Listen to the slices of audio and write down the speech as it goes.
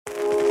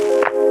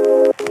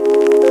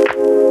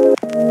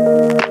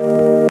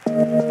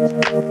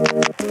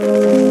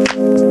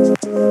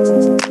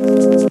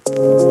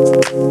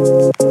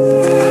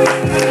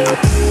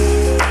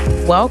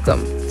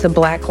Welcome to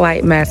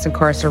Blacklight Mass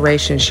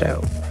Incarceration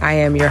Show. I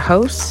am your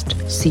host,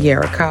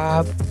 Sierra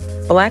Cobb.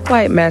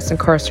 Blacklight Mass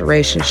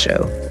Incarceration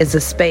Show is a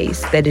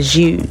space that is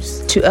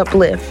used to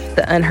uplift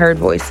the unheard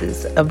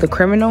voices of the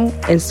criminal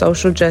and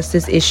social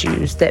justice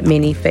issues that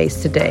many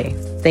face today.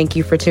 Thank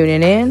you for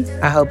tuning in.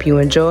 I hope you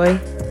enjoy.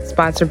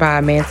 Sponsored by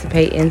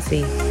Emancipate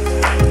NC.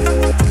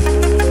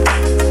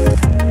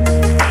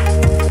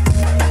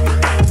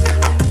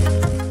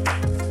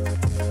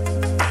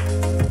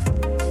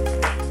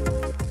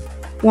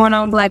 Going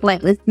on,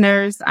 Blacklight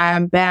listeners, I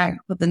am back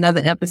with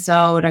another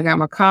episode. I got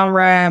my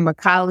comrade, my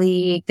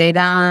colleague,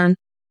 Dedan.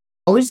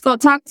 We're just going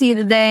to talk to you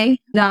today.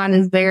 Dedan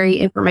is very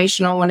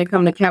informational when it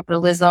comes to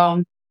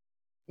capitalism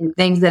and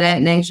things of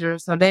that nature.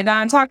 So,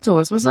 Dedan, talk to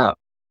us. What's up?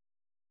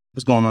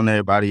 What's going on,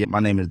 everybody? My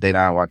name is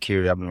Dedan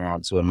Wakiri. I've been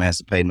around to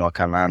Emancipate North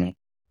Carolina.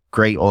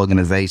 Great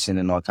organization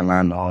in North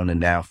Carolina, on and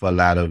down for a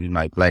lot of,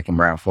 Black and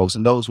brown folks.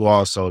 And those who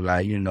also,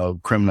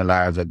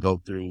 criminalized or go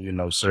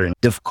through, certain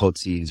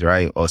difficulties,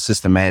 right? Or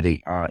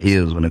systematic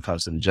ills when it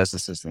comes to the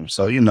justice system.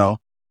 So,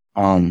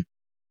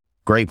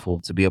 grateful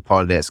to be a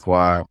part of that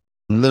squad.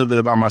 A little bit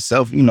about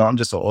myself, I'm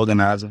just an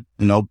organizer,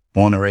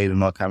 born and raised in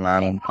North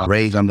Carolina,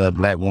 raised under a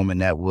Black woman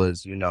that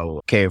was,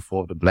 cared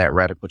for the Black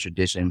radical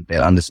tradition,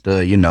 that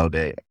understood,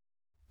 that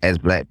as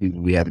Black people,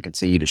 we have to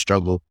continue to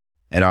struggle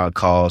at all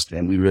costs,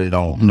 and we really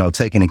don't,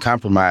 take any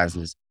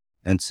compromises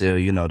until,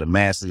 the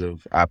masses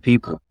of our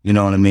people,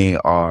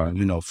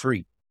 are,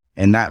 free.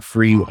 And not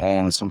free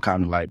on some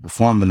kind of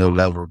performative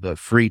level, but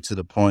free to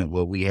the point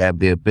where we have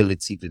the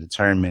ability to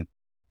determine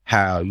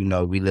how,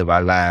 we live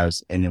our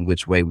lives and in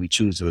which way we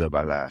choose to live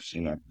our lives,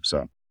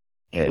 So,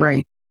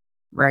 yeah.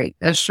 Right.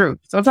 That's true.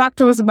 So talk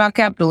to us about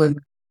capitalism.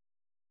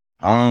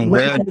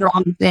 Well, you don't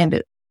understand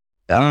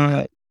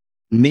it.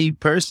 Me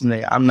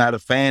personally, I'm not a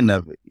fan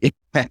of it.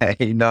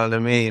 You know what I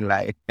mean?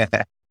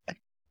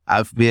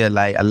 I feel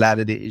like a lot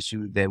of the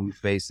issues that we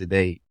face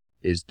today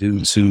is due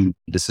to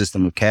the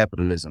system of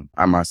capitalism.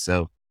 I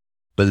myself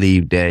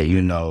believe that,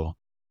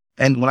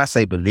 and when I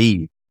say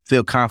believe,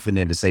 feel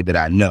confident to say that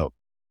I know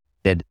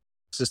that the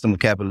system of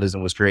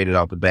capitalism was created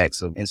off the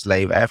backs of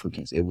enslaved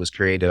Africans. It was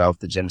created off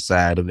the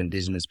genocide of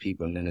indigenous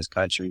people in this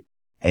country.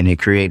 And it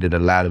created a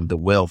lot of the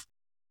wealth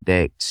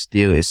that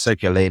still is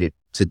circulated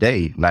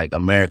today. Like,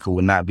 America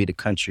would not be the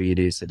country it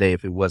is today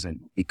if it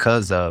wasn't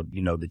because of,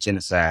 the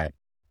genocide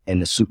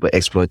and the super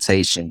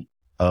exploitation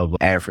of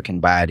African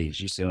bodies.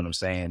 You see what I'm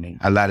saying? And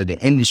a lot of the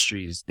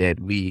industries that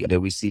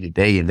we see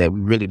today and that we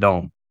really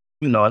don't,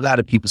 a lot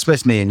of people,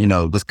 especially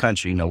in, this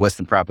country,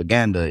 Western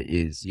propaganda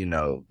is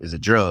a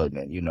drug.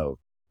 And,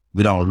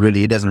 we don't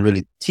really, it doesn't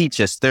really teach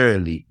us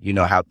thoroughly,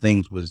 how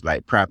things was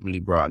properly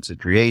brought into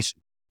creation.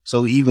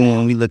 So even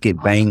when we look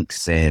at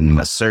banks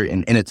and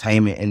certain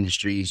entertainment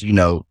industries,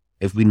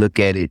 if we look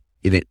at it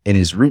in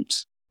its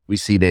roots, we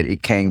see that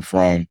it came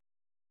from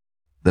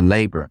the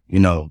labor,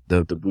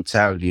 the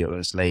brutality of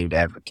enslaved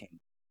African.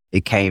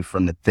 It came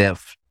from the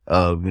theft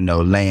of,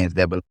 lands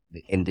that belong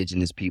to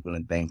indigenous people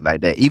and things like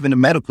that. Even the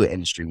medical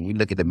industry, when we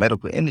look at the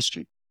medical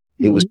industry,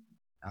 it was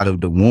out of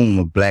the womb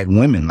of Black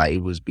women.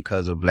 It was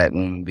because of Black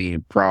women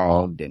being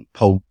progged and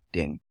poked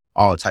and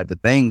all types of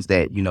things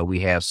that, we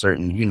have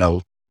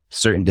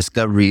certain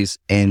discoveries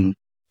and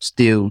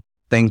still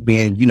things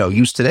being,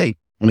 used today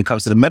when it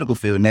comes to the medical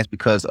field. And that's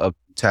because of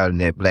the brutality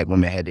that Black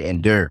women had to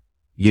endure,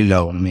 you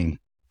know what I mean?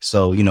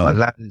 So,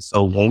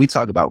 so when we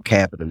talk about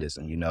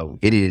capitalism,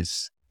 it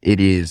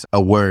is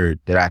a word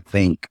that I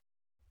think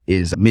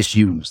is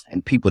misused,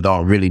 and people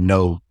don't really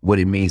know what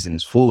it means in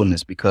its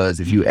fullness, because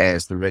if you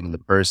ask the regular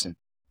person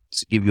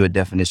to give you a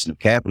definition of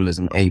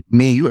capitalism, me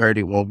and you heard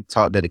it when we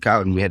talked at the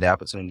college, and we had the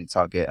opportunity to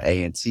talk at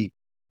ANC,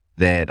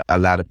 that a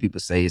lot of people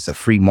say it's a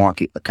free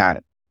market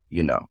economy,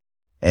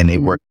 and they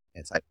work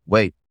in that type of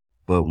way.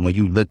 But when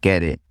you look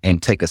at it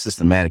and take a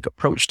systematic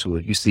approach to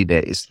it, you see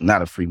that it's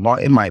not a free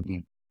market.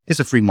 It's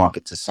a free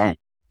market to some,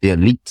 the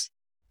elites,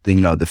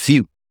 the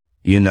few,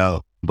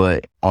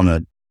 but on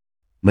a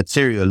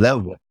material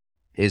level,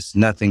 it's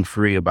nothing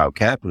free about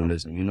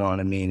capitalism. You know what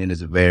I mean? And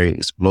it's a very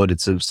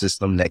exploitative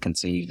system that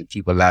continues to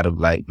keep a lot of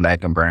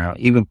Black and brown,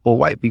 even poor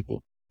white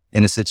people,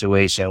 in a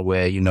situation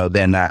where,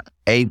 they're not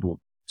able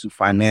to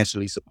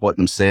financially support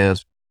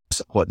themselves,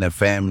 support their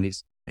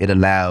families. It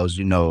allows,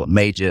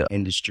 major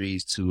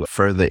industries to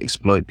further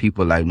exploit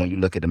people. Like, when you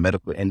look at the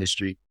medical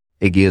industry,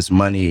 it gives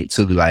money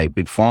to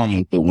big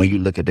pharma. But when you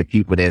look at the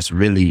people that's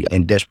really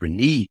in desperate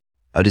need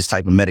of this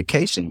type of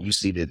medication, you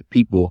see that the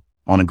people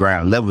on the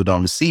ground level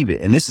don't receive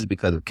it. And this is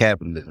because of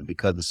capitalism,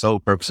 because the sole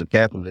purpose of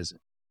capitalism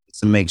is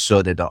to make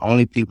sure that the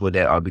only people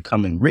that are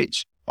becoming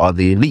rich are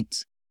the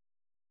elites.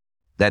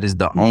 That is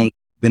the only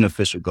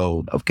beneficial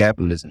goal of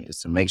capitalism, is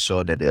to make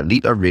sure that the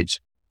elite are rich,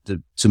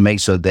 to make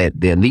sure that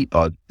the elite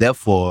are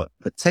therefore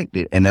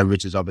protected and their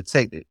riches are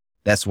protected.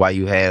 That's why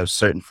you have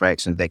certain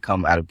fractions that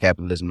come out of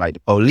capitalism, like the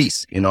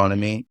police, you know what I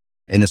mean?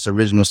 In its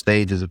original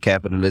stages of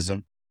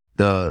capitalism,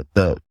 the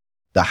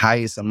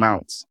highest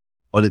amounts,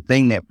 or the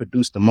thing that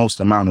produced the most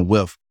amount of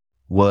wealth,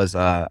 was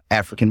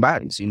African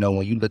bodies.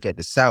 When you look at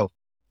the South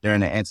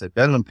during the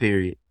antebellum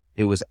period,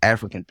 it was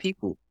African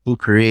people who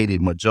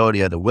created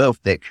majority of the wealth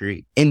that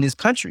create in this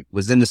country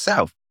was in the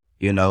South,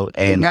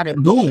 and got it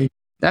booming.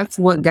 That's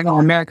what got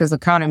America's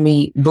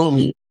economy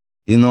booming.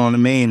 You know what I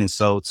mean? And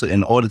so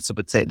in order to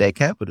protect that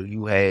capital,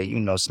 you had,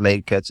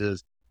 slave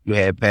catchers, you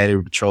had patty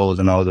patrols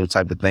and all those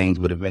type of things,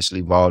 but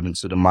eventually evolved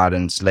into the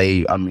modern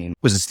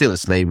which is still a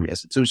slavery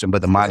institution,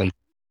 but the modern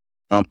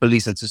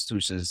police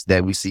institutions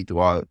that we see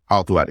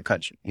all throughout the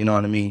country. You know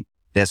what I mean?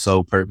 Their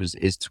sole purpose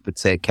is to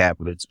protect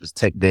capital, to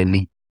protect their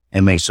elite,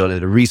 and make sure that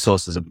the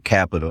resources of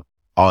capital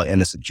are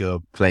in a secure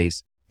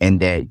place, and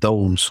that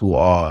those who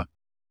are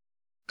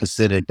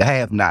considered the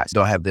have-nots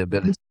don't have the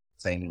ability to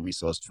obtain the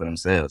resources for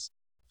themselves.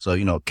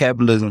 So,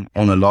 capitalism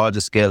on a larger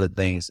scale of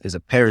things is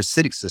a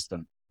parasitic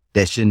system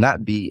that should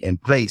not be in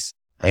place.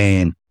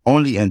 And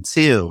only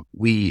until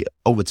we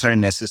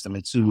overturn that system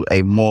into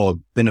a more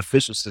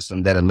beneficial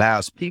system that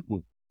allows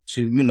people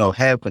to,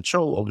 have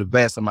control over the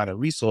vast amount of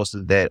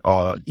resources that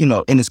are,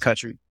 in this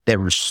country, that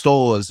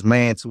restores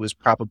land to its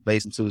proper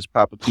place and to its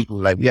proper people.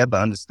 Like, we have to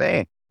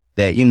understand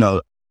that,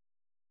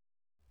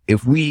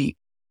 if we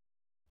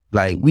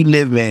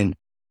live in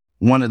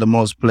one of the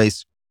most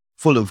places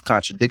full of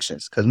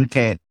contradictions, because we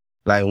can't,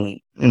 when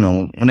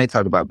they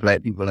talk about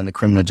black people in the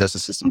criminal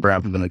justice system,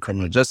 brown people in the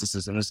criminal justice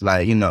system, it's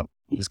like,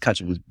 this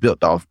country was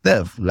built off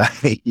theft.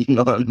 You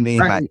know what I mean?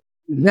 Right. Like,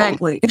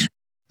 exactly.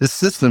 The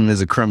system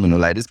is a criminal.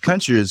 Like, this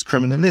country is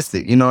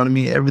criminalistic. You know what I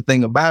mean?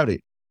 Everything about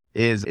it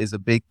is a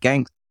big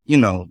gang,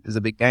 is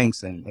a big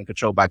gangster and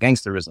controlled by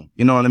gangsterism.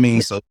 You know what I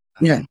mean? So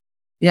yeah.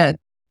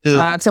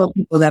 I tell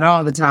people that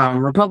all the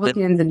time.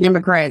 Republicans and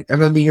Democrats are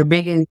going to be your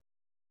biggest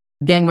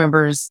gang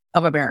members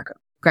of America.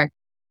 Okay.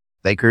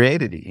 They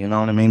created it. You know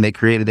what I mean? They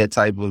created that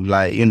type of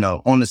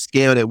on the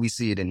scale that we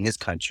see it in this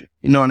country.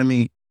 You know what I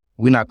mean?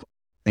 We're not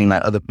saying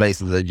like other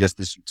places are just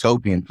this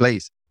utopian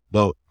place.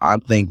 But I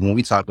think when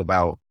we talk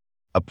about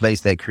a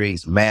place that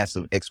creates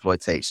massive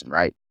exploitation,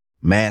 right?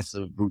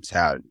 Massive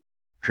brutality,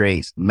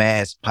 creates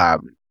mass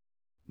poverty,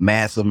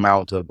 massive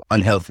amount of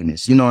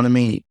unhealthiness. You know what I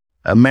mean?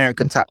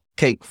 America top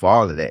cake for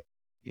all of that.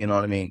 You know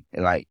what I mean?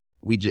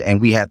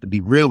 And we have to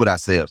be real with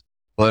ourselves.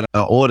 But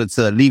in order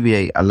to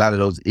alleviate a lot of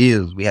those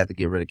ills, we have to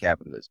get rid of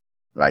capitalism.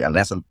 And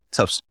that's a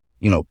tough,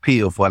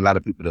 pill for a lot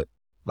of people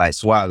to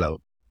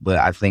swallow. But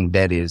I think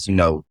that is,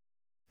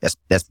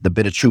 that's the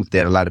bitter truth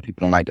that a lot of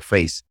people don't like to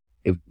face.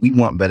 If we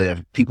want better,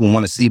 if people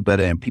want to see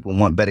better and people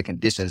want better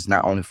conditions,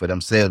 not only for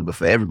themselves, but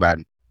for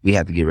everybody, we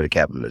have to get rid of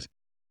capitalism.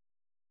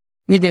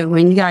 You do.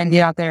 When you got to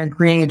get out there and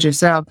create it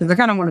yourself. Because I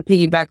kind of want to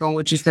piggyback on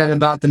what you said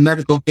about the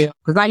medical field.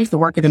 Because I used to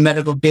work in the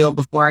medical field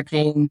before I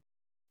came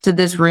to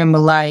this realm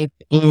of life.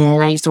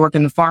 And I used to work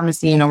in the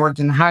pharmacy and I worked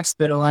in the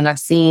hospital. And I've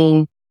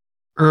seen,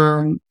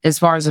 as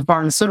far as the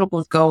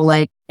pharmaceuticals go,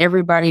 like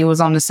everybody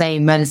was on the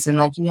same medicine.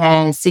 Like you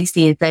had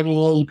 60 and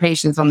 70, 80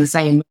 patients on the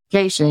same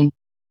medication.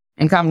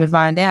 And come to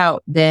find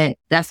out that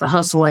that's a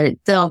hustle in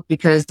itself,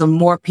 because the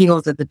more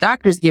pills that the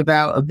doctors give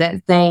out of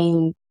that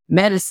same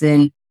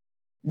medicine,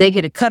 they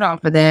get a cut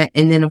off of that.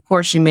 And then, of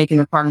course, you're making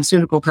the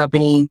pharmaceutical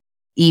company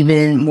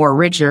even more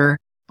richer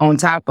on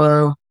top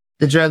of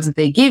the drugs that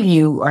they give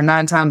you are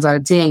 9 times out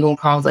of 10 going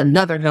to cause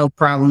another health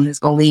problem that's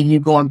going to leave you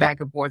going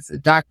back and forth to the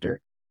doctor.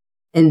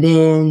 And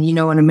then,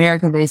 in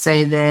America, they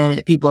say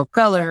that people of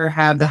color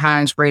have the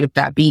highest rate of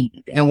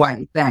diabetes. And why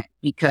is that?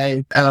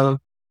 Because of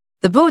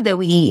the food that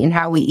we eat and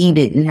how we eat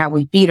it and how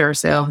we feed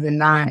ourselves, and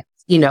not,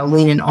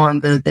 leaning on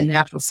the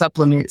natural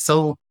supplements.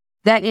 So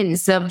that in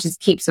itself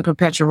just keeps a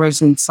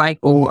perpetuation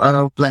cycle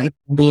of Black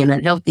being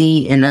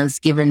unhealthy and us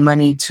giving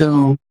money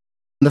to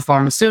the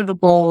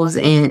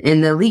pharmaceuticals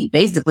and the elite,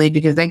 basically,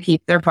 because they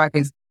keep their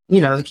pockets,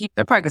 they keep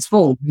their pockets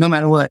full no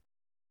matter what.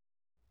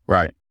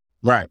 Right.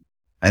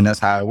 And that's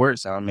how it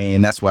works. I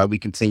mean, that's why we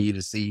continue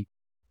to see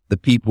the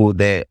people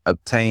that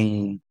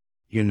obtain,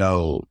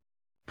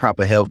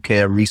 proper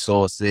healthcare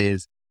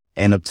resources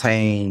and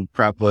obtain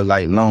proper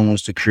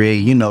loans to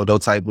create, those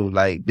type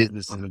of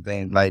businesses and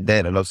things like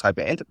that, or those type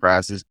of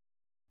enterprises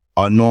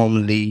are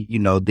normally,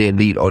 the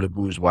elite or the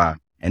bourgeois,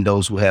 and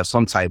those who have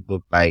some type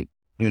of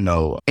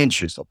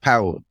interest or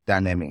power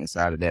dynamic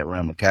inside of that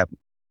realm of capital.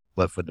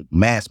 But for the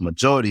mass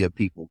majority of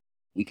people,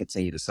 we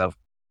continue to suffer.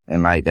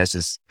 And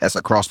that's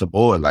across the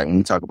board. When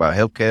we talk about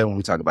healthcare, when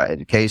we talk about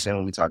education,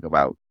 when we talk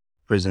about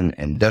prison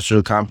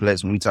industrial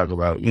complex, when we talk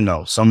about,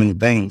 so many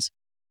things,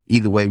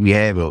 either way we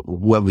have it,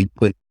 whoever we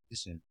put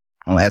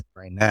on as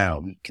right now,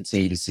 we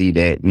continue to see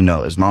that,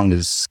 as long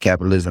as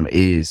capitalism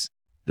is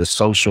the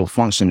social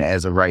function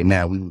as of right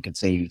now, we will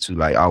continue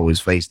to always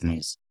face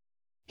these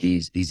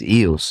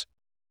ills.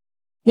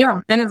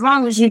 Yeah. And as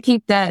long as you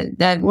keep that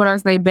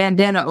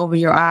bandana over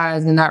your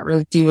eyes and not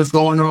really see what's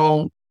going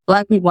on,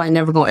 Black people ain't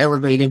never going to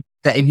elevate it.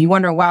 If you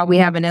wonder why we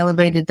haven't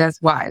elevated,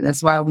 that's why.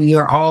 That's why we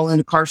are all in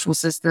the carceral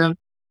system,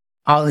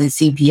 all in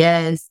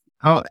CPS,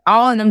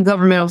 all in them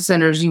governmental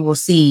centers. You will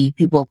see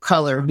people of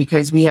color,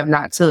 because we have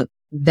not took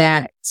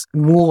that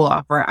wool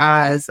off our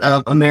eyes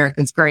of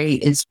Americans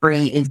great, it's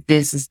free, it's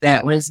this, it's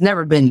that, when it's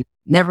never been,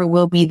 never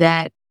will be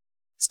that.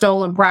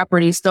 stolen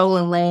property,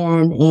 stolen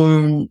land,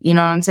 and you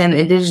know what I'm saying?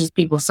 It is just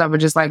people suffer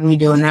just like we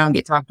do and they don't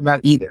get talked about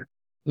either.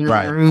 You know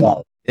Right. what I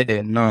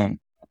mean?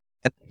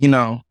 Yeah,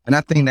 no. And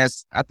I think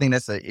that's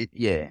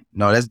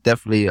that's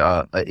definitely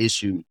a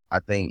issue. I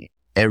think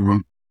every,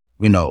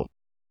 you know,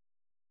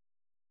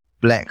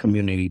 Black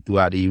community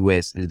throughout the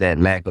U.S. is that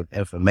lack of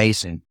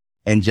information,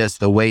 and just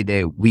the way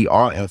that we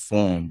are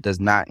informed does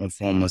not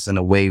inform us in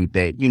a way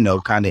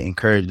that, kind of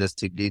encouraged us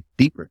to dig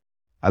deeper.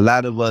 A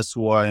lot of us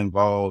who are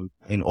involved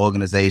in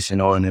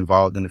organization or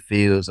involved in the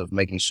fields of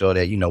making sure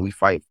that, we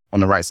fight on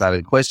the right side of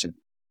the question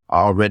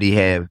already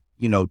have,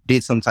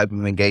 did some type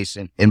of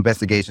investigation, and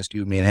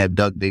have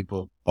dug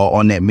deeper or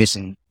on that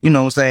mission, you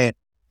know what I'm saying,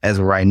 as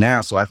of right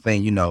now. So I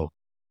think,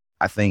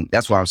 I think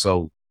that's why I'm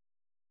so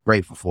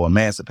grateful for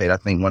Emancipate. I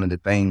think one of the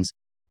things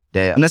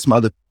that, and there's some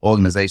other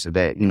organizations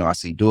that, I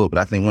see do it, but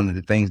I think one of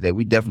the things that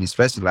we definitely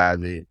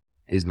specialize in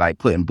is like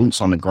putting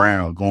boots on the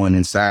ground, going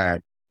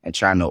inside and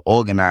trying to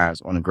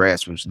organize on a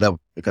grassroots level,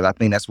 because I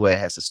think that's where it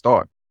has to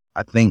start.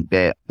 I think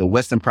that the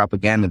Western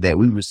propaganda that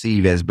we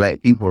receive as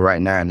Black people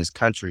right now in this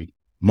country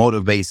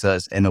motivates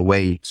us in a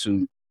way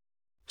to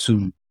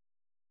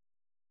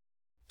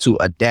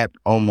adapt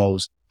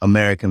almost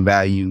American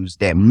values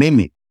that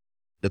mimic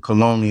the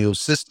colonial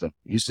system.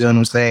 You see what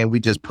I'm saying? We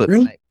just put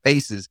Black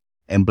faces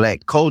and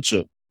Black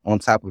culture on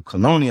top of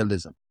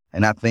colonialism.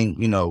 And I think,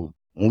 when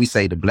we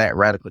say the Black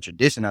radical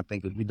tradition, I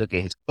think if we look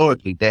at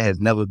historically, that has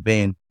never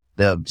been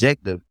the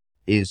objective,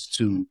 is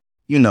to,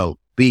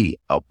 be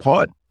a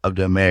part of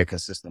the American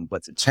system,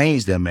 but to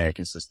change the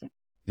American system.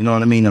 You know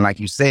what I mean? And like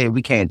you said,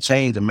 we can't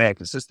change the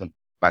American system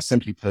by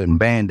simply putting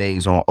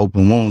Band-Aids on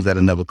open wounds that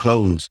are never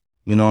closed.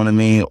 You know what I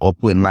mean? Or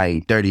putting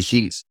like dirty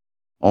sheets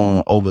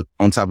on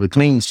top of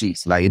clean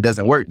sheets. Like, it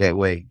doesn't work that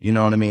way. You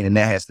know what I mean? And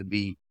that has to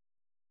be,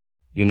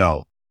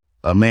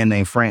 a man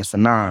named Frantz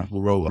Fanon,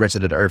 who wrote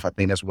Wretched of the Earth. I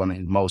think that's one of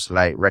his most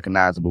like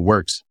recognizable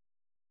works.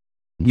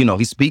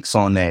 He speaks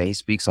on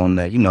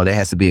that. There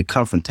has to be a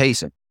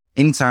confrontation.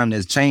 Anytime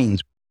there's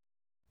change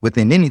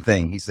within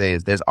anything, he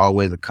says there's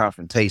always a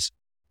confrontation.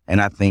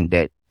 And I think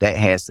that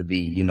has to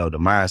be, the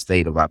mind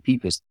state of our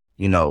people.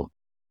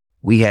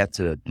 We have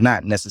to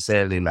not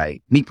necessarily,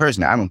 like, me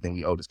personally, I don't think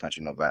we owe this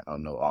country you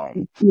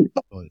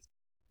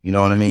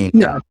know what I mean?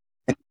 Yeah.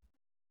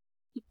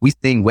 We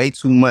think way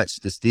too much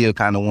to still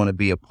kind of want to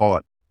be a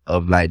part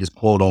of like this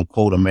quote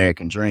unquote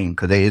American dream,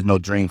 because there is no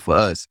dream for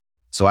us.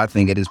 So I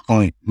think at this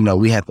point,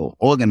 we have to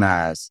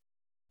organize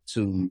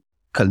to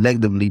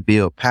collectively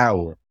build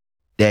power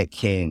that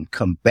can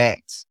combat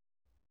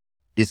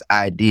this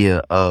idea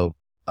of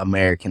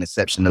American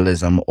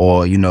exceptionalism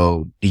or,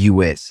 the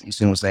U.S. You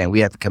see what I'm saying?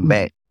 We have to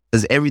combat.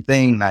 Because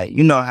everything, like,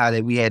 how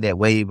that we had that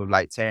wave of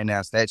like tearing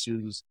down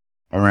statues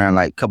around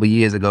like a couple of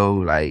years ago,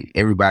 like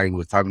everybody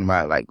was talking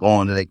about like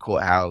going to their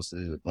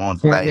courthouses, going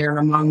to like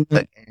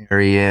the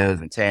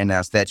areas and tearing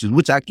down statues,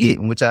 which I get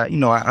and which I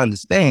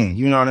understand,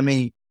 you know what I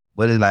mean?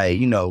 But it's like,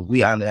 we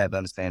have to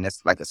understand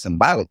that's like a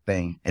symbolic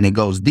thing and it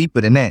goes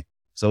deeper than that.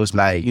 So it's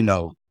like,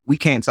 we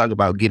can't talk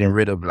about getting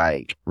rid of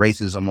like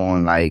racism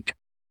on like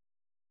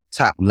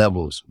top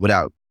levels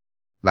without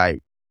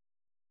like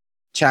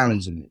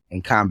challenging it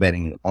and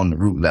combating it on the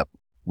root level,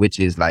 which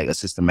is like a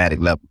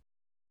systematic level.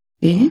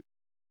 Mm-hmm.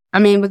 I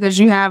mean, because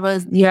you have a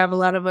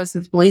lot of us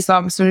as police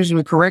officers,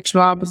 with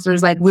correctional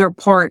officers, like we're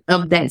part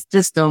of that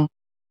system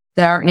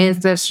that our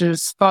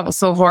ancestors fought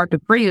so hard to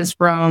free us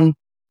from.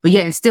 But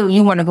yet still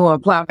you want to go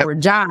apply for a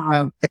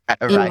job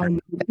right.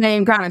 in the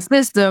same kind of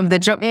system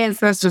that your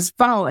ancestors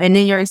fought. And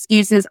then your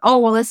excuse is, oh,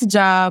 well, it's a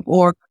job,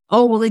 or,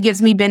 oh, well, it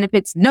gives me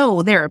benefits.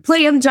 No, there are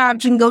plenty of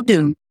jobs you can go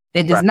do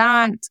that does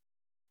not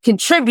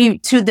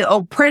contribute to the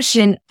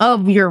oppression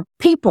of your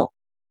people.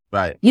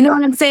 Right. You know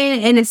what I'm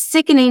saying? And it's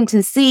sickening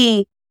to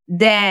see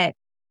that,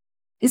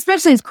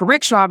 especially as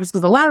correctional officers,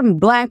 because a lot of them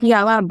Black, you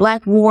got a lot of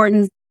Black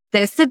wardens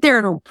that sit there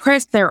and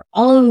oppress their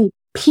own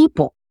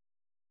people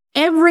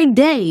every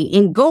day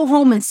and go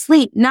home and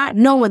sleep not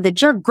knowing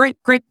that your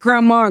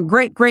great-great-grandma or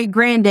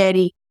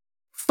great-great-granddaddy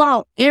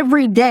fought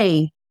every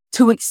day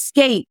to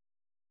escape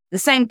the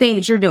same thing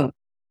that you're doing.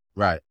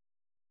 Right.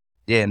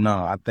 Yeah,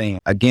 no, I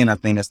think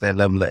that's that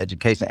level of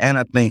education. And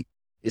I think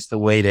it's the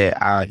way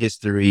that our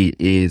history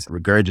is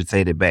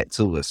regurgitated back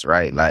to us,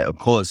 right? Like, of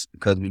course,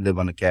 because we live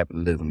under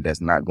capitalism,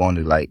 that's not going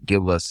to like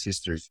give us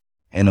history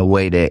in a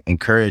way that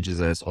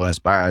encourages us or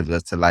inspires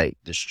us to like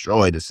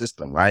destroy the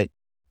system, right?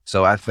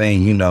 So I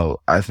think,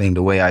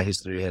 the way our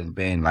history has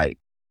been like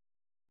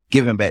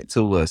given back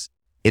to us,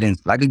 it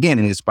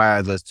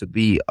inspires us to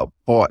be a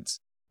part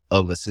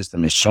of a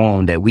system. It's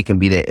showing that we can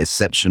be that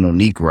exceptional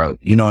Negro.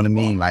 You know what I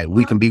mean? Like,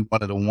 we can be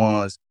one of the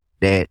ones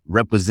that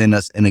represent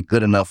us in a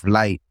good enough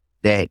light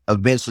that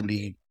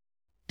eventually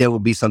there will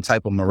be some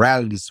type of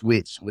morality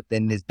switch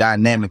within this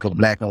dynamic of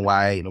Black and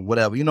white or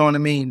whatever. You know what I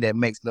mean? That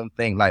makes them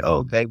think like, oh,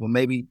 okay, well,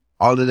 maybe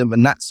all of them are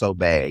not so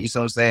bad. You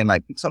know what I'm saying?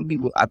 Like, some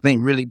people, I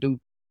think, really do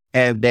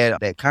have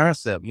that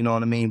concept. You know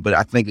what I mean? But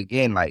I think,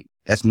 again, like,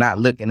 that's not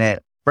looking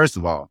at, first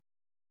of all,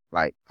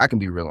 like, I can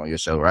be real on your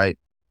show, right?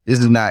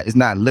 It's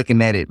not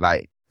looking at it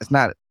like, it's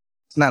not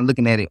it's not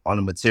looking at it on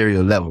a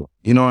material level.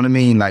 You know what I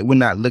mean? Like, we're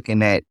not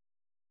looking at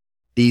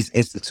these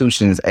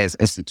institutions as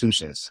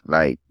institutions.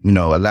 Like, you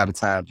know, a lot of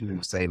times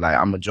people say, like,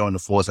 I'm going to join the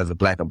force as a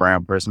Black or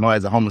brown person or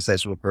as a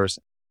homosexual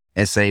person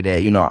and say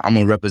that, you know, I'm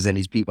going to represent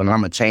these people and I'm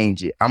going to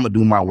change it. I'm going to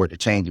do my work to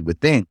change it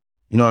within.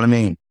 You know what I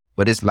mean?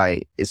 But it's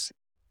like, it's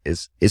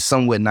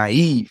somewhat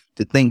naive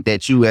to think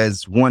that you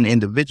as one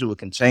individual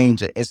can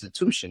change an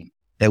institution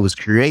that was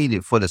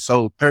created for the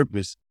sole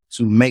purpose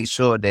to make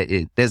sure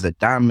that there's a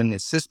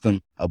dominant system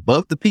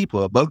above the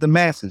people, above the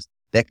masses,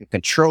 that can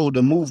control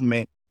the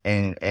movement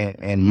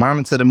and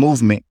monitor the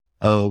movement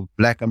of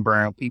Black and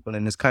brown people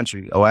in this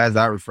country, or as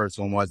I refer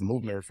to them, or as the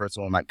movement refers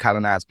to them, like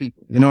colonized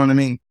people. You know what I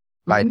mean?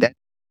 Like that.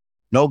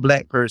 No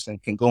Black person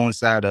can go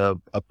inside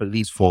of a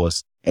police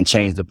force and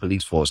change the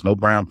police force. No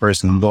brown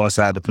person can go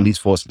inside the police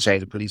force and change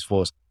the police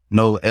force.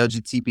 No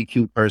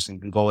LGBTQ person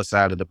can go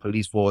inside of the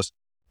police force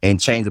and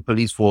change the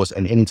police force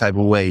in any type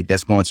of way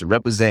that's going to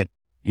represent,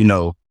 you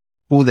know,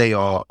 who they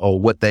are or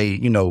what they,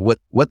 you know,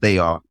 what they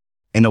are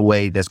in a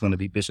way that's going to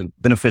be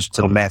beneficial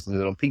to the masses of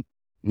them people.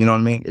 You know what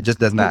I mean? It just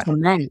does not.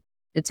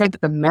 It takes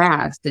the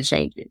mass to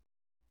change it.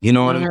 You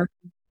know what I mean?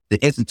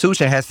 The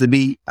institution has to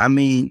be, I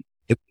mean,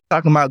 if we're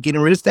talking about getting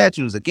rid of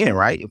statues again,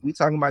 right? If we're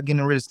talking about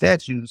getting rid of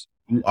statues,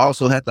 you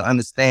also have to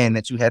understand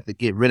that you have to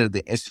get rid of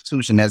the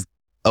institution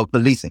of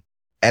policing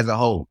as a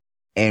whole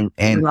and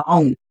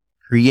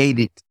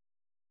create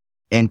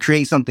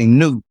something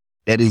new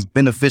that is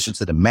beneficial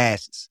to the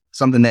masses,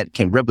 something that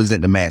can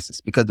represent the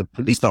masses, because the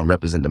police don't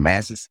represent the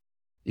masses.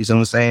 You see what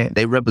I'm saying?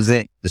 They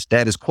represent the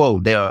status quo.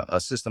 They are a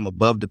system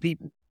above the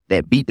people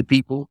that beat the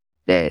people,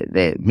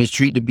 that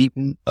mistreat the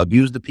people,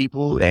 abuse the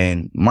people,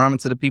 and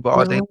monitor the people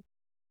all day.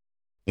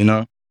 You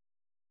know?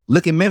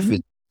 Look at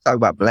Memphis. Talk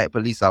about Black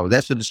police officers.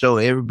 That should show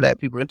every Black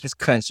people in this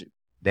country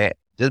that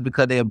just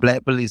because they're a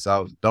Black police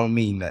officer don't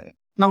mean nothing.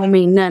 Don't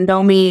mean nothing.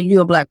 Don't mean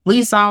you're a Black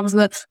police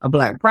officer, a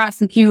Black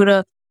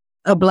prosecutor,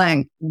 a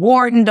Black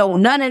warden.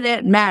 None of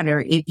that matter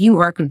if you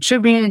are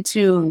contributing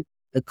to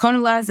the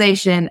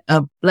colonization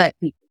of Black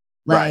people.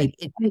 Like,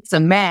 it takes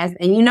a mass.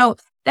 And, you know,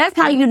 that's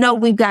how you know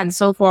we've gotten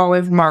so far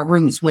away from our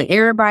roots, when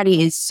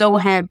everybody is so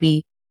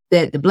happy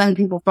that the Black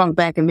people fought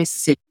back in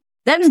Mississippi.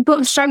 That just goes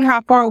to show you how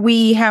far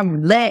we have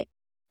let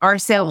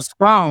ourselves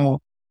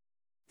fall,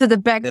 to the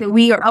fact that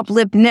we are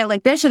uplifting that.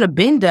 Like, that should have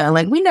been done.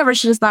 Like, we never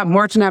should have stopped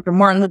marching after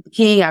Martin Luther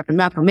King, after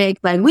Malcolm X.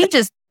 Like, we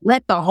just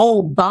let the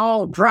whole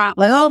ball drop.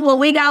 Like, oh, well,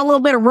 we got a little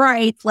bit of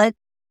rights.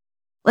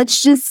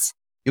 Let's just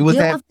it was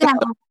that.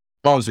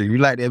 Monster, you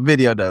like that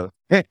video though?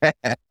 I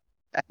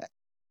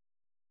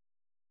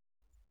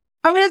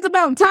mean, it's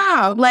about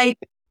time. Like,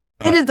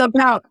 it is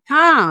about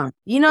time.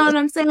 You know what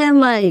I'm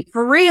saying? Like,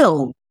 for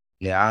real.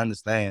 Yeah, I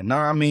understand. No,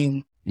 I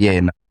mean, yeah,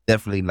 no,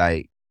 definitely.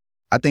 Like,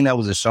 I think that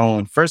was a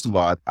showing. First of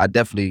all, I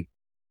definitely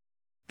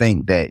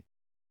think that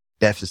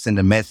should send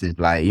a message.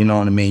 Like, you know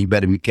what I mean? You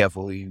better be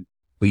careful who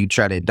you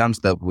try that dumb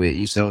stuff with.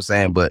 You see what I'm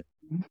saying? But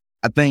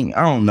I think,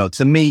 I don't know.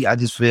 To me, I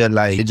just feel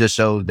like it just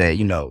shows that,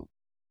 you know,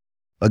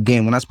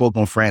 again, when I spoke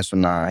on France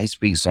Fanon, he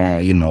speaks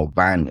on, you know,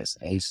 violence.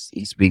 And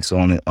he speaks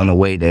on it on a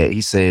way that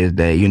he says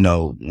that, you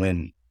know,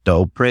 when the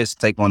oppressed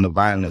take on the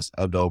violence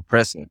of the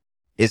oppressor,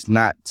 it's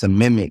not to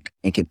mimic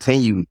and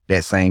continue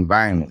that same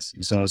violence.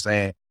 You see what I'm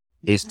saying?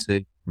 It's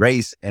to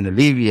erase and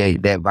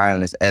alleviate that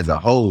violence as a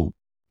whole.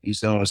 You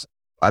see what I'm saying?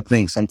 I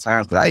think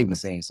sometimes, because I even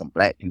seen some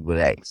Black people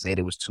that said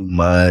it was too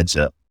much.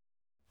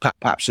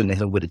 Pop shouldn't have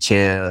hit him with a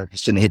chair. He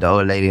shouldn't have hit the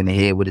old lady in the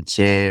head with a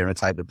chair and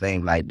type of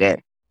thing like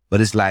that. But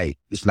it's like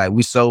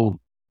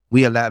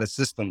we allow the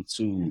system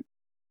to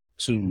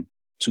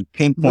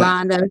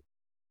pinpoint,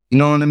 you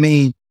know what I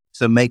mean,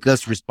 to make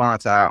us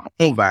respond to our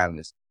own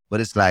violence. But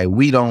it's like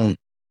we don't,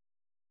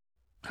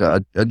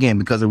 again,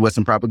 because of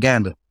Western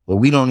propaganda, but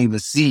we don't even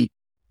see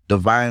the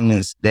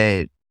violence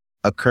that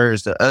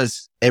occurs to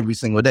us every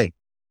single day.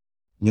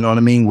 You know what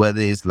I mean?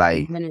 Whether it's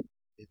like,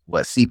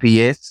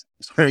 CPS,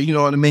 you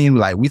know what I mean?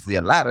 Like, we see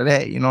a lot of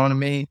that, you know what I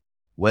mean?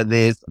 Whether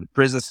it's the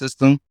prison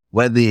system,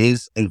 whether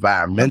it's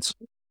environmental,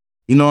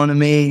 you know what I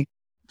mean?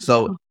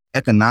 So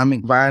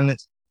economic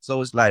violence. So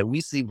it's like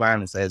we see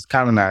violence as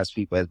colonized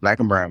people, as Black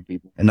and brown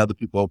people, and other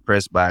people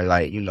oppressed by,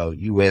 like, you know,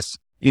 U.S.,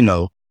 you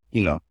know,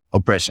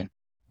 oppression.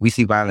 We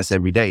see violence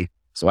every day.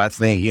 So I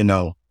think, you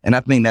know, and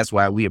I think that's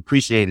why we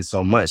appreciate it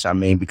so much. I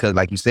mean, because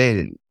like you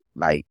said,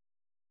 like,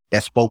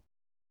 that spoke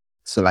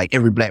to like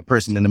every Black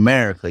person in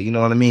America, you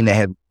know what I mean, that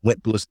have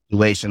went through a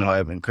situation or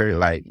have incurred,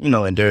 like, you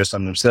know, endured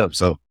something themselves.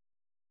 So,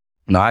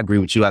 no, I agree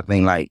with you. I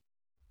think, like,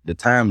 the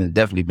time has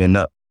definitely been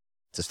up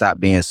to stop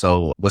being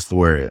so, what's the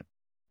word?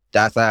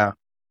 Docile?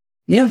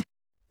 Yeah.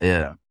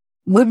 Yeah.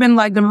 We've been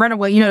like them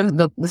runaway, you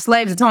know, the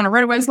slaves, the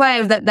runaway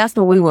slaves, that's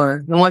what we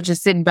were. The ones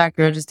just sitting back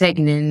there just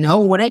taking it. No,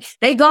 well,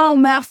 they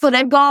gone, master,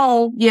 they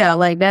gone. Yeah,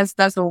 like, that's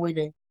what we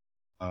do.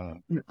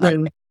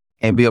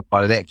 And be a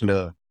part of that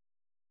club.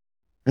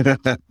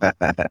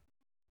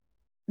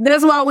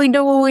 That's why we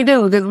do what we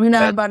do, because we're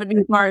not about to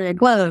be part of that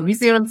club. You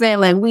see what I'm saying?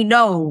 Like, we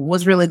know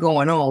what's really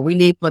going on. We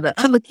need for the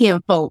other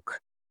kinfolk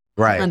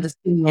Right.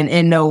 understand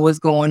and know what's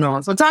going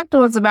on. So talk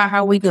to us about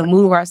how we can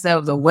move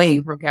ourselves away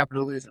from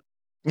capitalism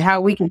and how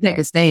we can take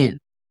a stand.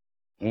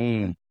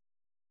 I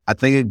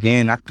think if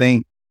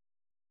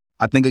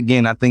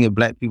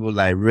Black people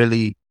like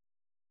really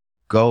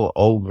go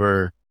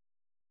over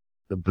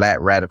the Black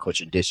radical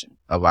tradition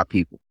of our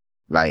people,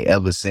 like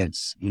ever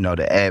since,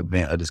 the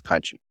advent of this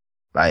country,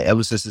 like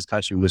ever since this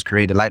country was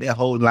created, like that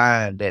whole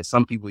line that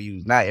some people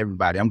use, not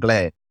everybody, I'm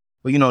glad,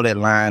 but that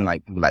line,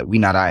 like we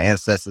not our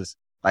ancestors.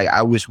 Like,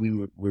 I wish we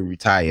would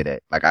retire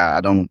that. Like,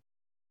 I don't,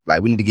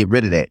 like, we need to get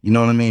rid of that. You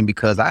know what I mean?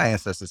 Because our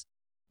ancestors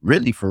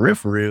really, for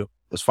real,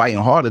 was fighting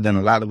harder than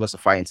a lot of us are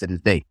fighting to this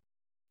day.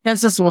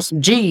 Ancestors was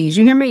some G's,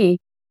 you hear me?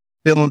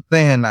 Feel what I'm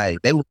saying?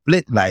 Like, they were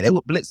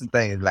blitzing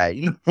things. Like,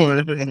 you know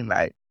what I mean?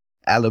 Like,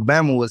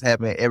 Alabama was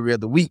happening every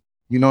other week.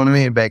 You know what I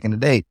mean? Back in the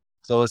day.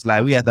 So it's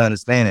like, we have to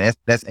understand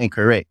that's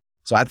incorrect.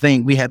 So I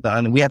think we have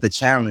to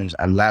challenge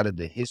a lot of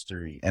the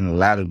history and a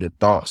lot of the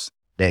thoughts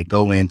that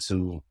go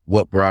into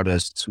what brought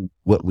us to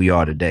what we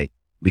are today.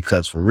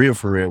 Because for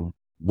real,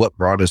 what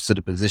brought us to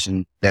the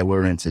position that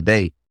we're in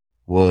today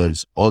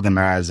was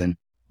organizing,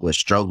 was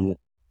struggle,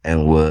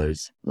 and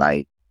was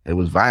like, it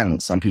was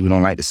violence. Some people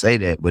don't like to say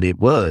that, but it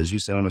was. You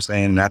see what I'm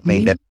saying? And I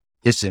think that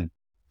position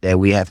that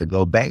we have to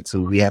go back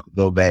to,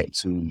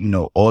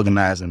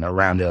 organizing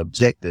around the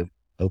objective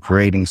of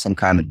creating some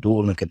kind of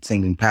dual and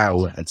continuing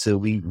power until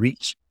we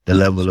reach the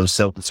level of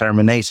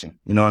self-determination.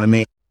 You know what I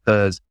mean?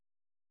 Because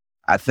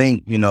I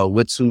think,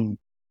 we're too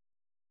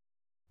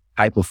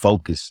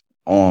hyper-focused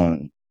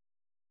on,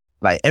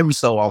 like, every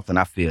so often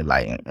I feel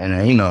like,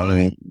 and you know what I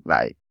mean?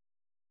 Like,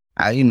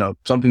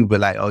 some people be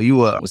like, oh, you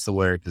are, what's the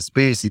word,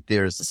 conspiracy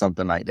theorist or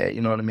something like that.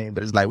 You know what I mean?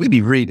 But it's like, we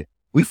be reading.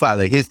 We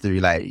follow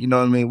history. Like, you know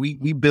what I mean?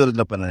 We build it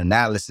up an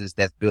analysis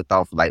that's built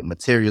off like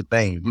material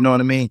things. You know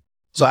what I mean?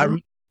 So I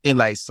really feel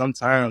like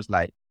sometimes,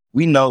 like,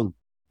 we know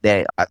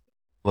that I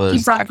was...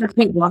 Keep talking to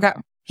people. I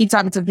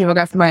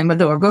got somebody in my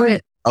door. Go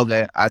ahead.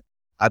 Okay.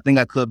 I think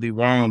I could be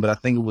wrong, but I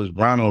think it was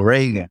Ronald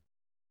Reagan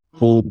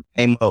who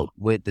came up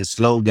with the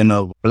slogan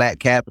of Black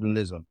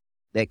capitalism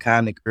that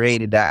kind of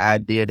created the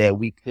idea that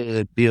we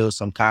could build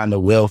some kind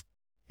of wealth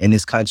in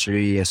this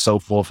country and so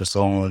forth and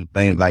so on,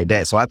 things like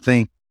that. So I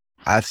think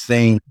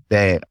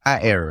that our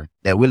era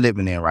that we're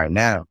living in right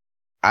now,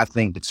 I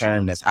think the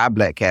term that's our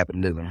Black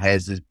capitalism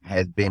has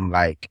been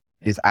like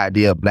this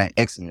idea of Black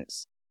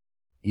excellence.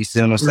 You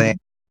see what I'm saying?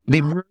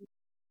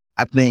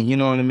 I think, you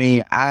know what I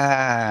mean?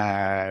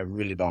 I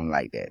really don't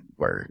like that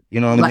word. You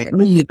know what I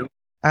mean?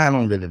 I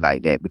don't really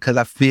like that because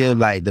I feel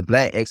like the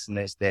Black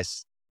excellence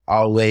that's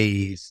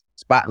always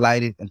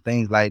spotlighted and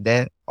things like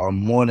that are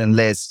more than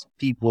less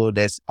people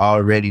that's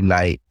already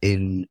like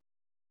in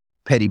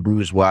petty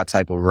bourgeois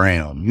type of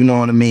realm. You know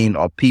what I mean?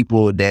 Or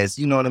people that's,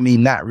 you know what I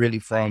mean, not really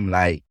from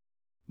like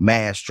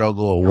mass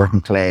struggle or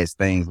working class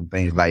things and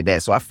things like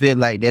that. So I feel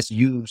like that's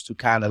used to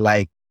kind of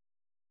like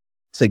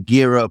to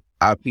gear up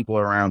our people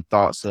around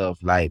thoughts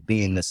of like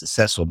being the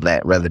successful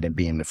Black rather than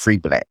being the free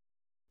Black.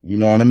 You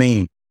know what I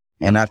mean?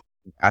 And I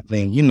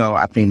think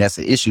that's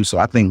an issue. So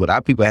I think what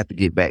our people have to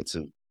get back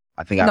to,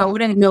 it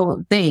ain't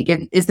no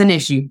thing. It's an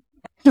issue.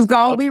 It's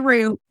gonna be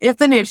real.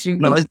 It's an issue.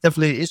 No, it's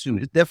definitely an issue.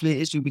 It's definitely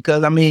an issue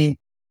because I mean,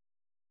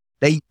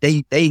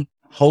 they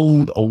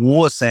hold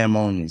award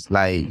ceremonies,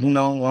 like, you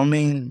know what I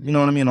mean,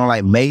 on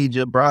like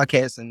major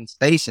broadcasting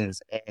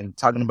stations and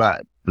talking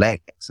about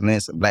Black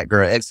excellence and Black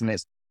girl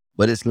excellence.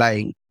 But it's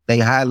like they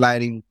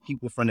highlighting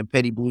people from the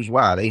petty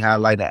bourgeois. They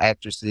highlight the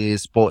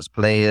actresses, sports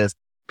players,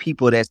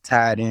 people that's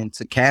tied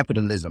into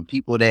capitalism,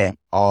 people that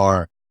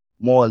are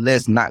more or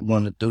less not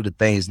going to do the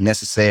things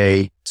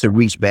necessary to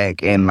reach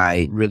back and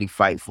like really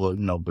fight for,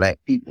 Black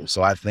people.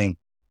 So I think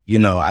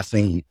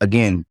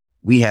again,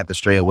 we have to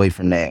stray away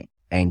from that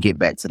and get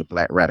back to the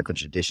Black radical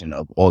tradition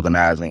of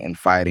organizing and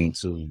fighting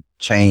to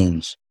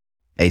change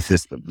a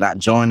system, not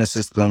join the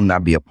system,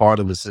 not be a part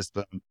of the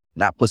system,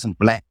 not put some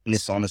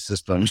Blackness on the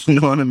system. You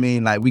know what I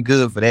mean? Like, we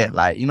good for that.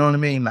 Like, you know what I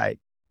mean? Like,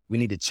 we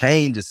need to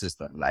change the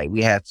system. Like,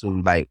 we have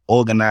to like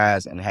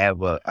organize and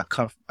have a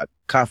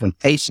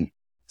confrontation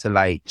to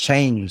like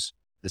change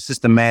the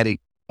systematic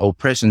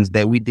oppressions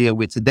that we deal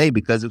with today.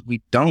 Because if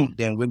we don't,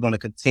 then we're going to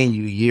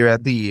continue year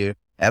after year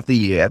after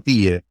year after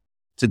year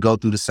to go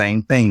through the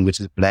same thing, which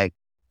is Black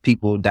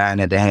people dying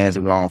at the hands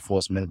of law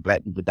enforcement,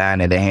 Black people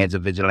dying at the hands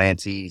of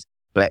vigilantes,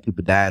 Black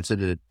people dying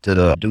due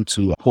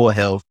to poor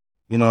health.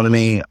 You know what I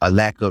mean? A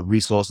lack of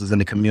resources in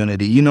the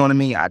community. You know what I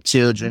mean? Our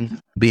children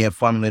being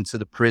funneled into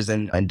the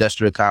prison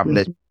industrial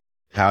complex.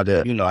 How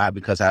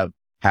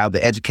the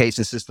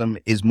education system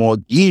is more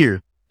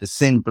geared to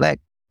send Black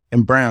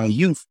and brown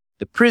youth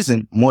to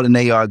prison more than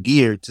they are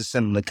geared to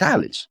send them to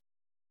college.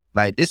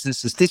 Like, this is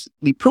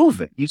statistically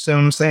proven. You see what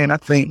I'm saying? I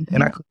think,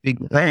 and I could be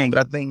lying,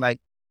 but I think like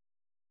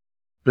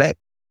Black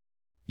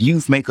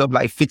youth make up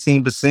like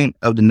 15%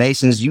 of the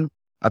nation's youth.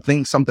 I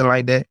think something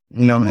like that,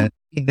 and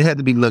it had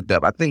to be looked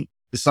up. I think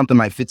it's something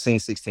like 15,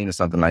 16 or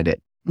something like that.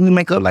 We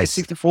make up like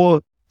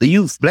 64, the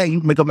youth, Black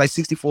youth make up like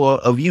 64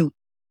 of youth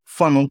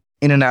funnel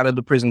in and out of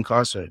the prison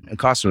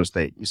carceral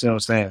state. You see what I'm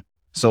saying?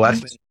 So I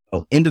think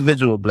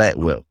individual Black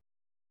wealth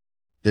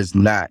does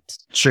not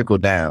trickle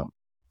down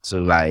to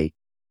like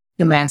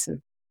The masses.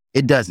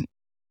 it doesn't.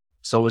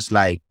 So it's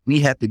like we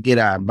have to get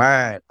our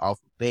mind off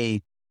of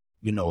being,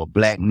 a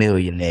black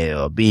millionaire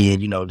or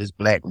being, this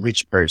black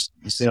rich person.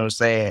 You see what I'm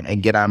saying?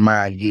 And get our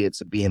mind geared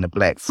to being a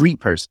black free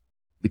person.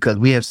 Because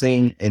we have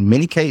seen in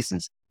many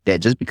cases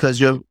that just because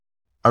you're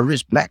a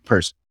rich black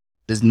person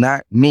does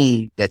not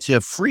mean that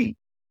you're free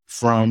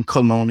from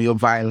colonial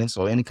violence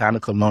or any kind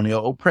of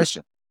colonial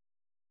oppression.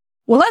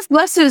 Well,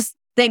 let's just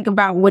think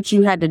about what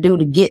you had to do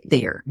to get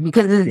there,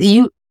 because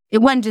it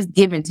wasn't just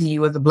given to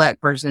you as a black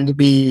person to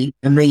be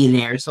a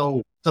millionaire.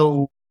 So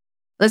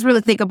let's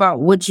really think about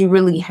what you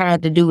really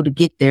had to do to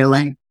get there.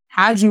 Like,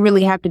 how'd you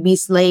really have to be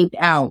slaved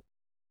out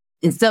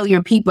and sell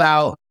your people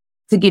out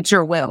to get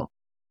your wealth?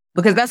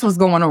 Because that's what's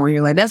going on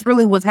here. Like, that's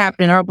really what's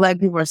happening. Our black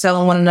people are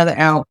selling one another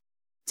out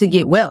to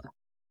get wealth.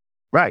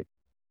 Right.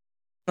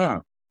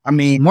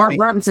 Mark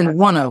Robinson is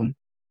one of them.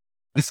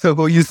 So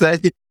who you say?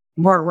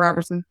 Mark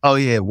Robertson. Oh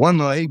yeah,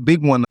 a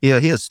big one. Yeah,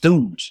 he a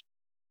stooge.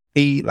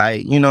 He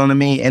like, you know what I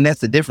mean? And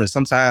that's the difference.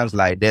 Sometimes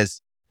like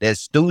there's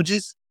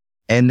stooges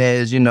and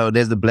there's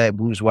the black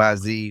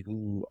bourgeoisie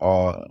who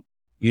are,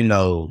 in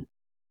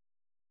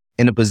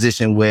a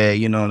position where,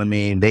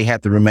 they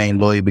have to remain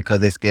loyal because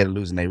they're scared of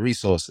losing their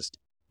resources.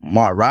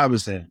 Mark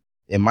Robinson,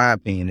 in my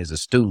opinion, is a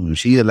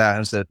stooge. He allowed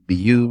himself to be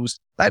used.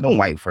 Like them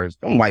white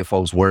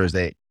folks' words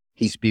that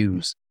he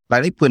spews.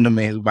 Like they putting them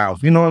in his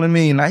mouth. You know what I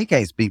mean? Like he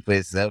can't speak for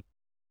himself.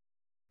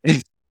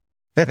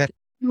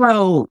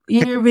 Bro,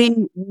 you hear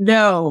me?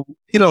 No.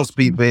 He don't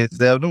speak for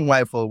himself. Them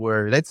white folk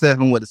words. They tell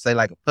him what to say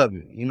like a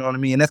puppet. You know what I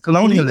mean? And that's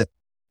colonialism.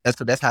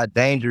 That's how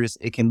dangerous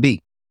it can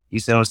be. You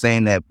see what I'm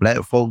saying? That black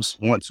folks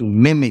want to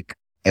mimic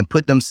and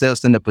put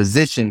themselves in the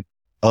position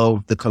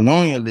of the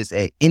colonialists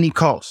at any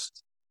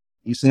cost.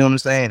 You see what I'm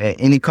saying? At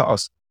any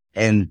cost.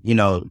 And,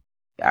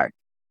 That's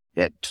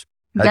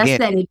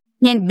that you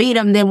can't beat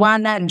them, then why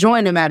not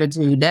join them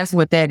attitude? That's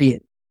what that is.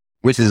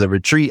 Which is a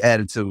retreat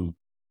attitude.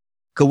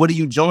 Because what are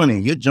you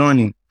joining? You're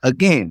joining,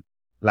 again,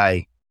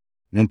 like,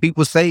 when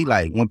people say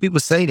that,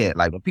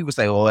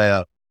 oh,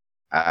 well,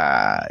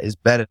 it's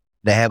better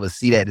to have a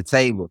seat at the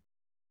table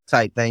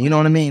type thing. You know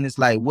what I mean? It's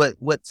like,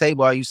 what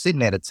table are you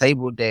sitting at? A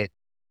table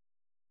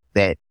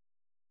that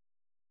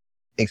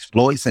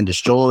exploits and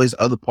destroys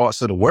other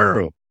parts of the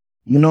world.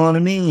 You know what I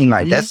mean?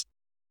 Like,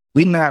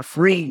 we're not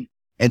free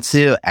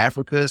until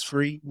Africa is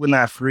free. We're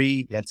not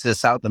free until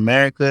South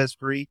America is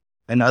free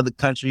and other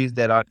countries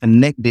that are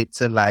connected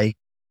to like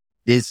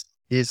this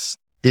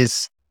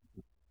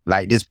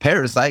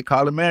parasite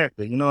called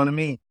America. You know what I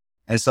mean?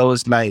 And so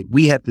it's like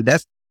we have to.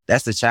 That's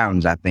the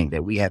challenge, I think,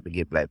 that we have to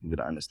get black people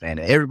to understand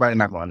it. Everybody's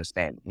not gonna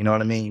understand it. You know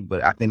what I mean?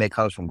 But I think that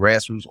comes from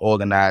grassroots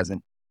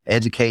organizing,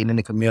 educating in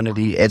the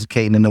community,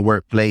 educating in the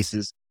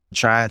workplaces,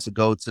 trying to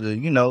go to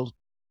the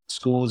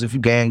schools, if you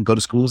can, go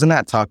to schools and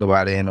not talk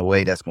about it in a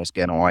way that's going to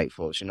scare them white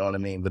folks, you know what I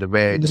mean? But You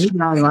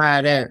know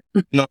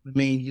what I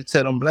mean? You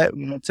tell them black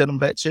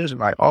children,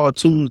 like, all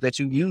tools that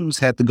you use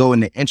have to go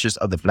in the interest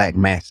of the black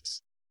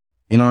masses.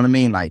 You know what I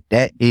mean? Like,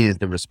 that is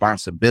the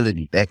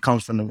responsibility that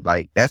comes from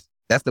that's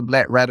the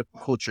black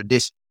radical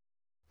tradition.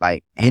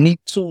 Like, any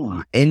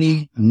tool,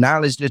 any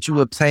knowledge that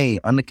you obtain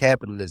under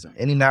capitalism,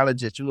 any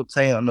knowledge that you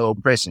obtain under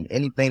oppression,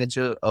 anything that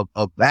you're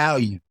of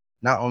value,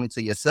 not only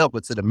to yourself,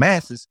 but to the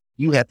masses,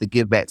 you have to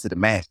give back to the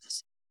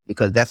masses,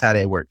 because that's how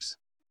that works.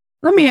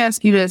 Let me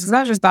ask you this, because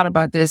I just thought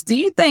about this. Do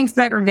you think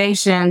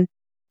segregation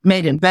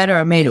made it better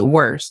or made it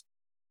worse?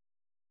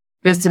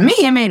 Because to me,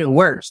 it made it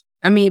worse.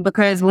 I mean,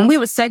 because when we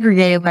were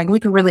segregated, like,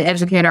 we could really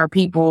educate our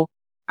people.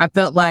 I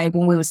felt like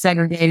when we were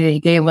segregated,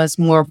 it gave us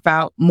more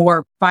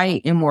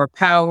fight and more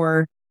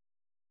power.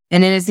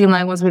 And then it seemed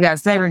like once we got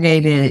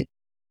segregated,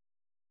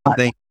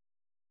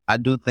 I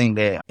do think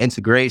that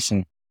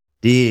integration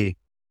did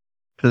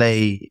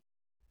play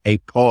a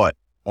part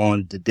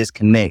on the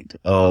disconnect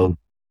of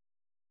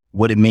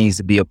what it means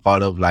to be a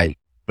part of like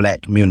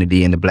black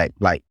community and the black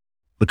light,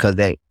 because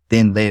that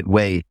then led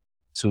way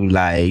to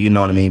like, you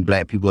know what I mean,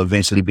 black people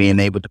eventually being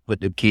able to put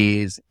their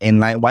kids in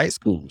like white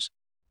schools,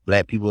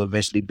 black people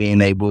eventually being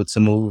able to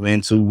move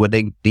into what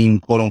they deem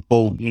quote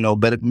unquote,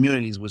 better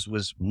communities, which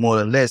was more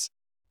or less,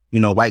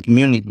 white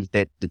communities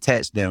that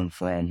detached them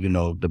from,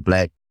 the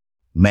black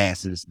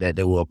masses that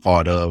they were a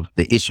part of,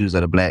 the issues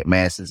of the black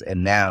masses.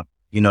 And now,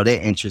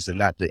 their interests are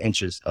not the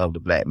interests of the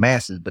black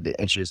masses, but the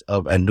interests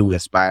of a new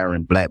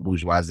aspiring black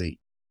bourgeoisie.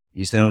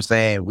 You see what I'm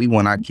saying? We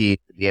want our kids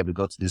to be able to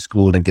go to this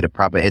school and get a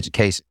proper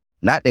education.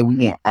 Not that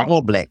we want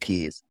all black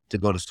kids to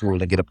go to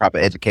school and get a proper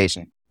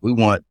education. We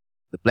want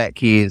the black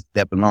kids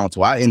that belong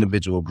to our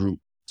individual group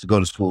to go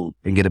to school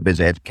and get a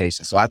better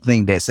education. So I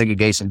think that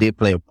segregation did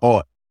play a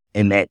part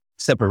in that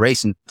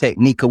separation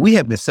technique, because we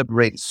have been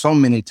separated so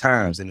many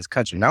times in this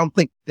country. And I don't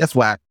think that's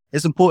why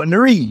it's important to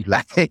read.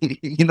 Like,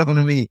 you know what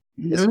I mean?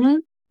 It's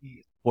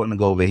important to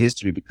go over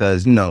history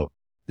because,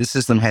 this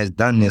system has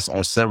done this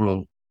on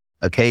several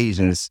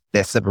occasions,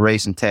 that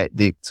separation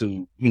tactic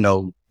to,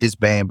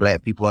 disband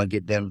black people and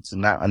get them to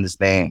not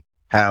understand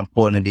how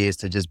important it is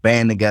to just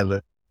band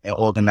together and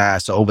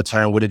organize to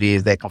overturn what it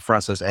is that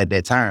confronts us at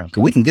that time.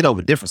 Because we can get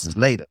over differences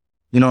later.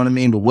 You know what I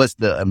mean? But what's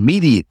the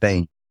immediate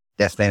thing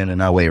that's standing in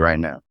our way right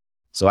now?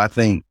 So I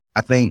think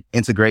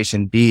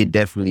integration did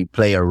definitely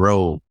play a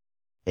role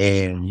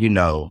in,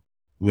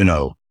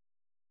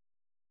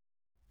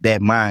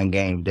 that mind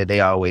game that they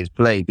always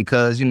play.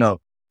 Because, I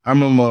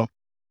remember,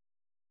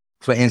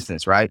 for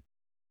instance, right?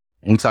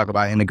 When we talk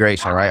about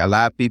integration, right? A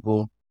lot of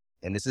people,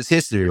 and this is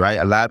history, right?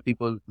 A lot of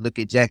people look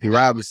at Jackie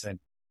Robinson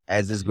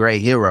as this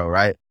great hero,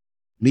 right?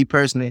 Me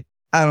personally,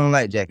 I don't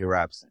like Jackie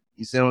Robinson.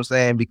 You see what I'm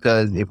saying?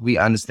 Because if we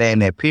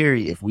understand that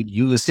period, if we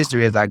use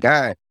history as our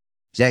guide,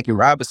 Jackie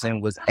Robinson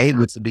was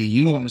able to be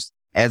used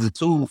as a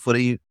tool for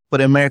the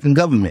American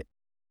government.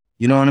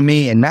 You know what I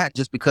mean? And not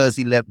just because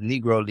he left the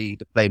Negro League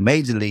to play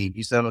Major League,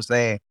 you see what I'm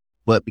saying?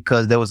 But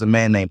because there was a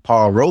man named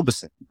Paul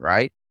Robeson,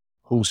 right?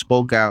 Who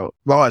spoke out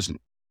largely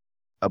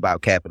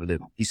about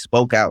capitalism. He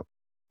spoke out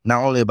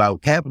not only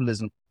about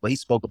capitalism, but he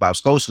spoke about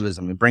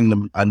socialism and bring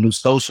them a new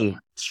social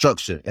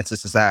structure into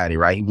society,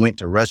 right? He went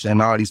to Russia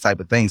and all these type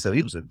of things. So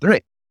he was a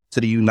threat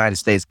to the United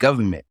States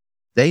government.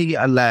 They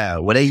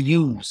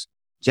used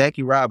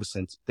Jackie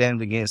Robinson to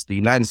stand against the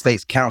United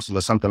States Council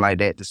or something like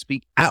that to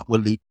speak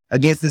outwardly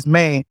against this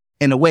man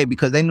in a way,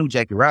 because they knew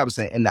Jackie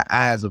Robinson in the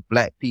eyes of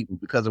Black people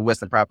because of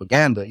Western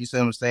propaganda. You see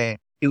what I'm saying?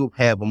 He would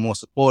have a more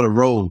supportive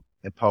role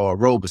than Paul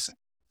Robeson.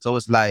 So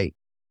it's like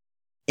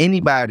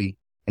anybody,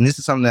 and this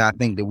is something that I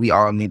think that we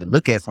all need to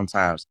look at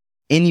sometimes.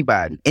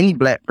 Anybody, any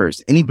Black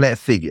person, any Black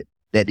figure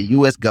that the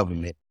U.S.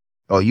 government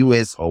or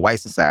U.S. or white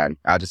society,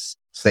 I'll just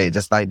say it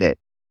just like that,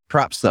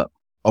 props up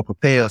or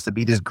prepares to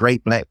be this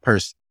great Black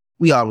person,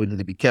 we always need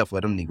to be careful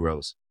of them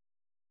Negroes.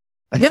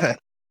 Yep.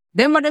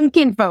 Them are them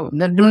kinfolk.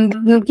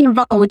 Them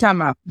kinfolk we're talking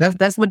about.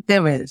 That's what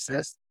them is.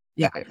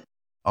 Yeah.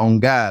 On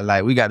God,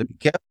 like we got to be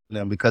careful of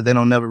them because they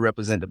don't never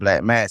represent the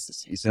Black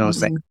masses. You see what I'm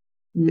saying?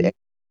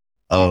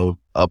 Mm-hmm.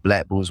 Of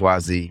Black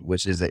bourgeoisie,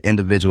 which is an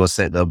individual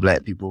set of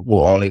Black people who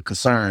are only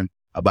concerned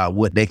about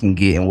what they can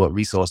get and what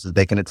resources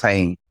they can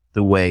attain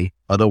the way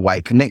of the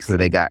white connects that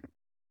they got.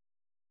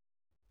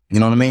 You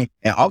know what I mean?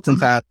 And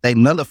oftentimes they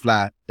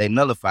nullify,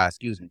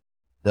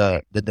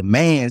 the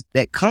demands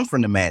that come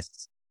from the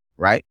masses,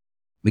 right?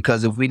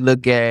 Because if we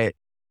look at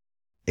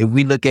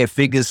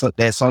figures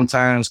that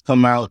sometimes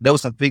come out, there were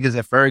some figures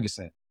at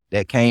Ferguson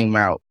that came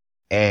out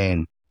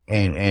and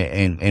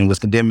was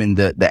condemning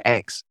the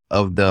acts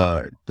of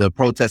the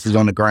protesters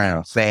on the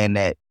ground, saying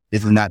that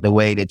this is not the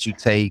way that you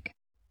take,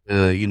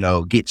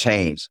 get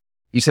change.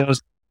 You see,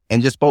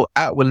 and just spoke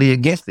outwardly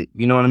against it.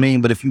 You know what I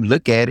mean? But if you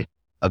look at it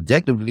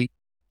objectively,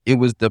 it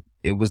was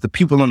the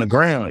people on the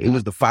ground. It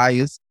was the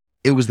fires.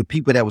 It was the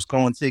people that was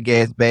throwing tear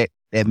gas back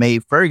that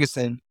made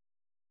Ferguson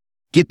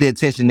get the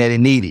attention that it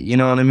needed. You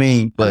know what I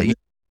mean? But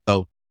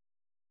but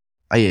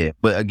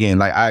again,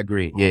 like I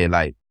agree. Yeah,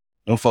 like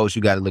them folks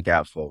you got to look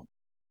out for.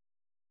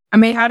 I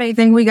mean, how do you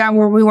think we got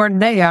where we were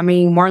today? I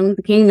mean, Martin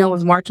Luther King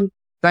was marching,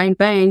 same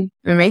thing.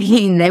 I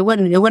mean, it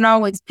wasn't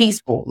always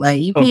peaceful.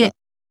 Like you can't,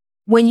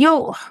 when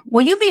you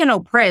being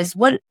oppressed,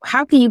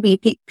 how can you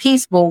be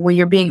peaceful when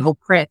you're being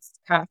oppressed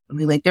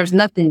constantly? Like there's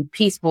nothing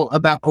peaceful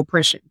about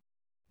oppression.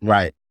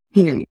 Right.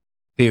 Period.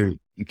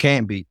 You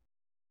can't be.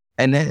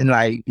 And then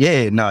like,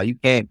 yeah, no, you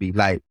can't be.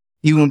 Like,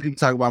 even when people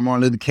talk about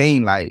Martin Luther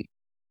King, like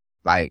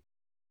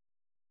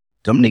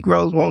them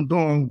Negroes weren't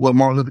doing what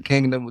Martin Luther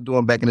King and them were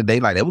doing back in the day.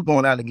 Like they were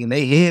going out to get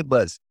their head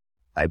bust.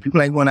 Like people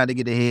ain't going out to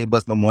get their head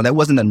bust no more. That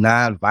wasn't a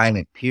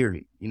non-violent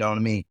period. You know what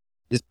I mean?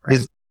 This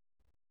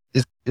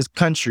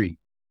country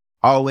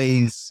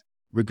always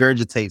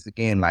regurgitates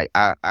again, like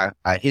our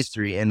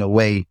history in a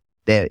way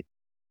that,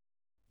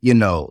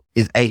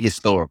 is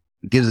ahistorical.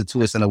 It gives it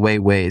to us in a way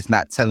where it's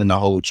not telling the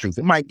whole truth.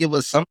 It might give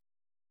us some,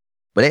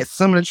 but that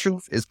some of the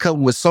truth is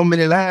covered with so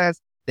many lies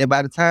that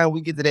by the time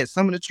we get to that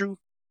some of the truth,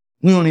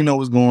 we don't even know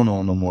what's going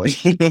on no more.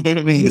 You know what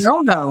I mean? You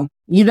don't know.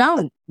 You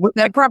don't. With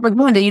that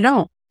propaganda, you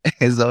don't.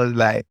 And so it's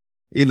like,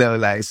 with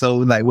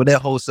that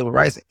whole civil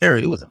rights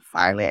era, it was a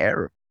violent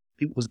era.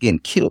 People was getting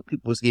killed.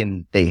 People was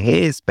getting their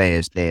heads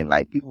bashed in.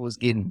 Like people was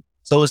getting,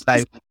 so it's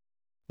like,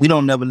 we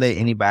don't never let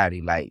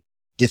anybody like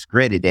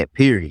discredit that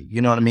period.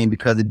 You know what I mean?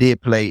 Because it did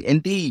play,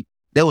 indeed,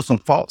 there was some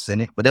faults in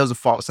it, but there was a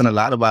faults in a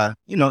lot of our,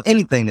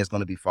 anything that's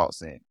going to be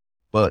faults in.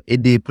 But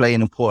it did play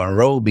an important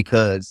role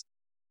because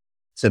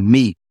to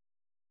me,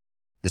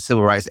 the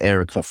civil rights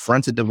era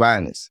confronted the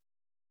violence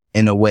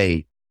in a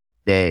way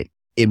that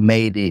it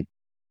made it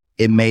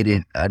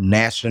a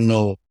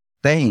national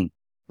thing.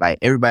 Like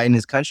everybody in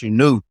this country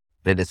knew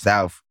that the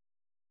South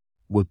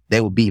would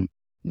be,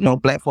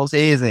 Black folks'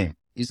 heads in.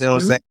 You see what I'm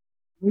saying?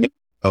 Mm-hmm.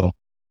 Oh,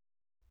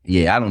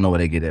 yeah, I don't know where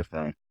they get that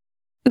from.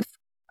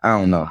 I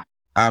don't know.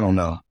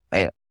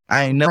 I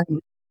ain't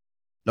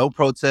no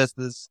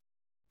protesters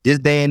this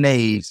day and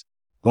age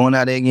going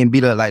out there getting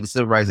beat up like the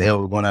civil rights era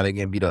was going out there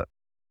getting beat up.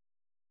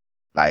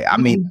 Like, I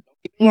mean, don't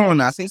get me wrong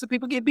now. I seen some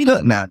people get beat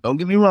up now. Don't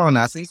get me wrong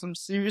now. I seen some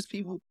serious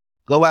people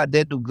go out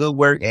there, do good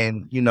work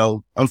and,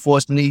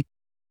 unfortunately,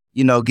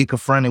 get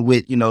confronted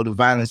with, the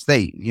violent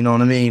state. You know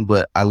what I mean?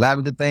 But a lot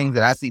of the things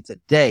that I see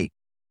today,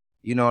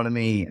 you know what I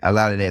mean? A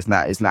lot of that's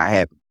it's not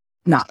happening.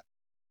 No.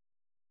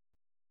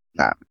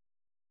 Nah.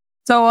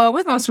 So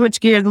we're going to switch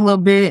gears a little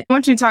bit. I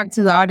want you to talk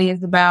to the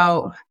audience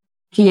about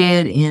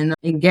Kid in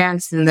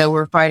Gaston that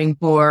we're fighting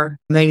for.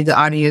 Maybe the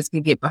audience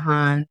can get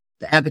behind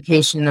the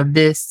application of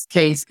this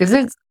case because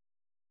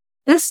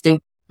it's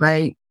stupid,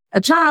 right? A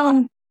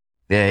child.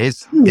 Yeah, it's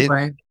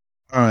stupid.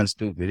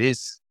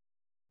 It's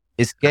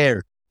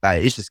scary.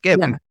 Like, it should scare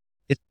people.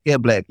 It scare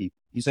Black people.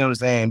 You see what I'm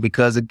saying?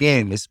 Because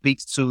again, it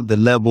speaks to the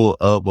level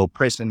of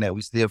oppression that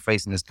we still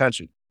face in this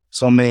country.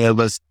 So many of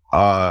us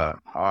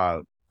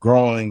are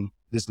growing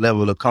this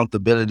level of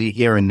comfortability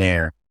here and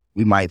there.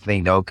 We might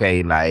think,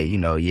 okay, like,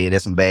 yeah,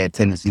 there's some bad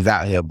tendencies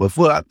out here. But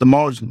for the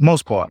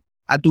most part,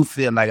 I do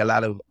feel like a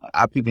lot of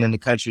our people in the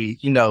country,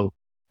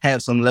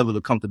 have some level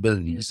of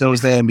comfortability. You see what I'm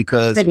saying?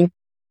 Because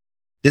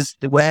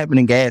what happened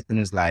in Gaston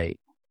is like,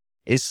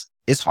 it's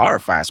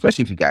horrifying,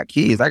 especially if you got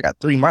kids. I got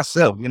 3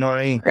 myself, you know what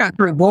I mean? I got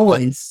 3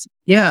 boys.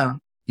 Yeah.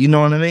 You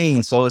know what I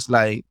mean? So it's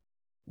like,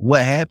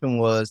 what happened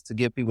was, to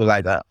give people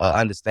like a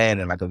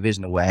understanding, like a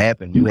vision of what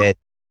happened. You had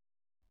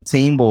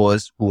teen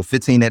boys who were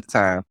 15 at the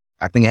time.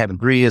 I think it happened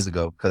 3 years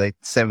ago because they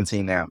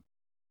 17 now.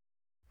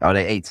 Oh,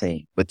 they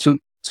 18. But two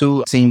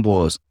teen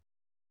boys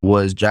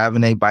was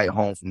driving their bike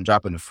home from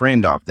dropping a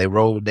friend off. They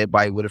rode their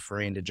bike with a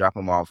friend to drop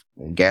them off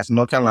in Gaston,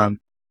 North Carolina.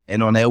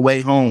 And on their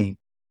way home,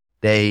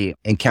 they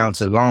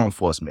encountered law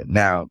enforcement.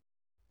 Now,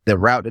 the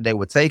route that they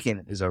were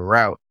taking is a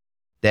route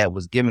that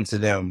was given to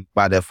them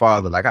by their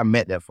father. Like, I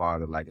met their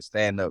father, like a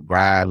stand-up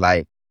guy.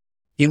 Like,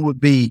 he would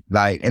be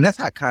like, and that's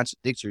how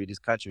contradictory this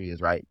country is,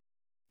 right?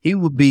 He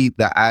would be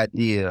the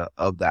idea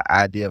of the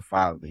ideal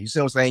father. You see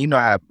what I'm saying? You know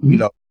how,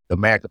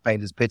 America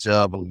paint this picture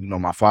of,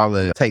 my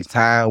father takes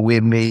time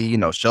with me,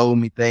 showed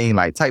me things,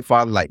 like type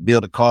father, like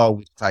build a car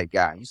with type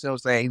guy. You see what I'm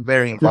saying? He's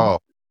very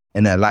involved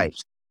in their life.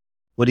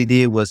 What he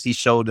did was he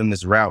showed them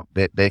this route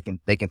that they can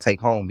take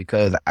home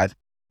because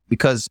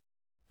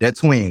they're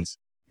twins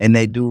and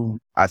they do,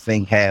 I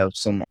think, have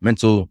some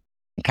mental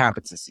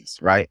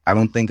competencies, right? I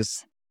don't think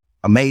it's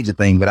a major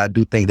thing, but I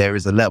do think there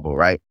is a level,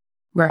 right?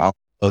 Right.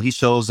 So he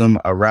shows them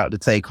a route to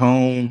take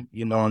home,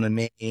 you know what I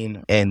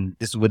mean? And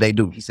this is what they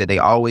do. He said they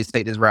always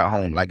take this route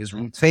home, like it's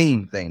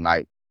routine thing.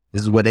 Like,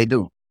 this is what they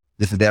do.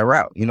 This is their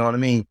route, you know what I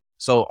mean?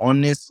 So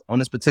on this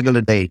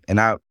particular day,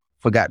 and I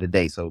forgot the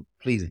day, so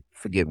please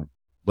forgive me.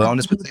 But on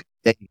this particular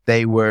day,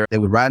 they were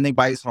riding their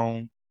bikes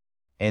home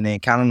and then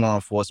encountered law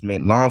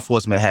enforcement. Law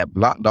enforcement had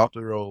blocked off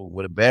the road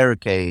with a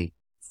barricade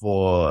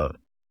for,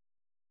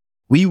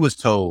 we was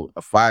told,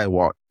 a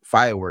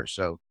fireworks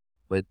show,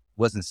 but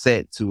wasn't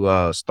set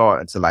to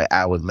start until like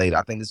hours later.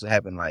 I think this would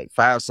happen like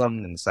 5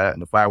 something and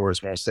the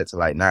fireworks weren't set to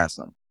like 9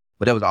 something.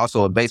 But there was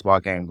also a baseball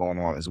game going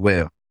on as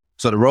well.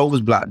 So the road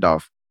was blocked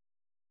off.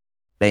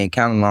 They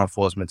encountered law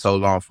enforcement,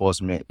 told law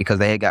enforcement, because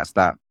they had got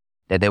stopped,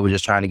 that they were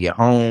just trying to get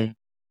home.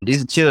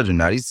 These are children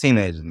now, these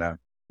teenagers now.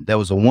 There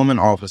was a woman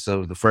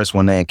officer, the first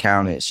one they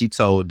encountered. She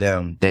told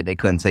them that they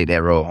couldn't take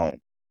that road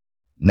home.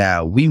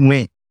 Now, we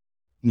went,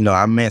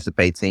 our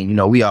Emancipate team,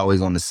 we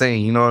always on the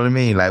scene, you know what I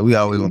mean? Like, we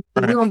always on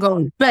We're going to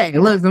go back.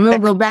 Look, we're going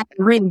to go back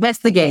and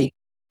reinvestigate.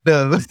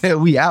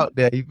 We out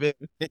there, you feel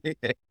me?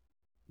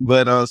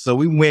 But so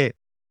we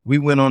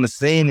went on the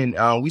scene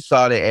and we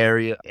saw the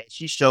area. And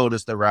she showed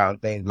us the route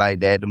and things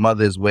like that. The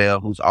mother as well,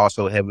 who's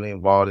also heavily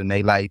involved in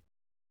their life.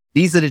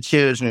 These are the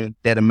children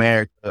that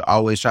America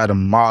always try to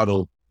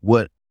model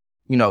what,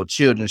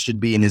 children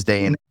should be in this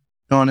day. And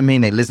you know what I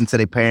mean? They listen to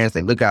their parents.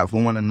 They look out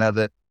for one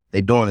another.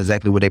 They doing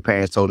exactly what their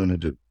parents told them to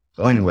do.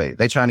 So anyway,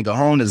 they trying to go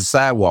home. There's a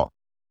sidewalk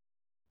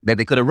that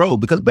they could have rode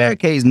because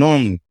barricades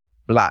normally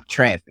block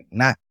traffic.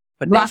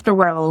 Block the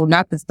road,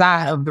 not the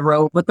side of the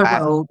road, but the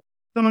road.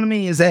 You know what I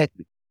mean?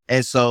 Exactly.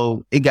 And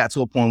so it got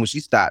to a point where she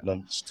stopped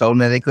them. She told them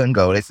that they couldn't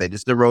go. They said,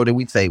 this is the road that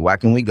we take. Why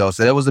can we go?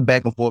 So there was a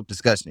back and forth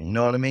discussion. You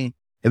know what I mean?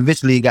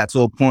 Eventually, it got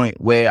to a point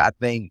where I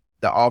think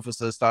the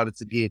officers started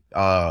to get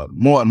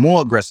more and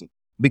more aggressive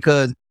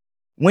because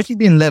when she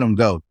didn't let them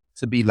go,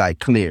 to be like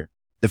clear,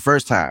 the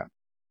first time,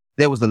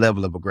 there was a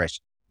level of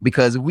aggression.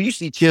 Because if we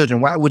see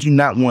children, why would you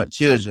not want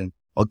children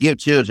or give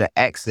children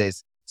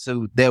access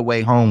to their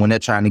way home when they're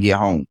trying to get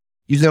home?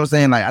 You see what I'm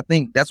saying? Like, I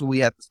think that's what we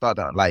have to start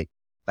on.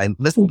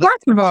 Listen.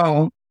 First of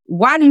all,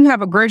 why do you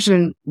have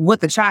aggression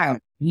with the child?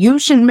 You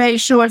should make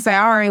sure and say,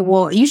 all right,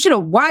 well, you should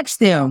have watched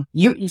them.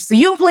 You're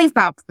a police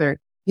officer.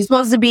 You're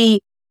supposed to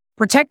be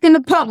protecting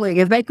the public,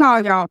 as they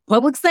call y'all,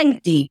 public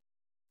safety.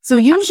 So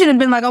you should have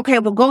been like, okay,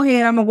 well, go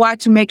ahead. I'm going to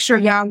watch and make sure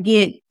y'all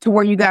get to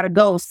where you got to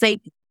go safe.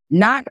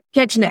 Not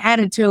catching the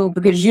attitude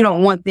because you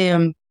don't want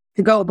them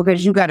to go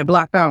because you got it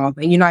blocked off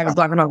and you're not even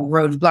blocking off the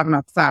road, you're blocking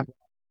off the sidewalk.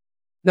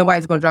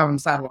 Nobody's going to drive on the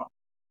sidewalk.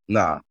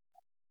 No.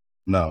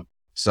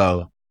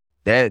 So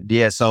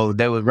so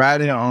they was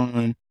riding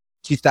on,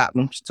 she stopped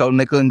them. She told them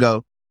they couldn't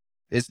go.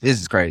 This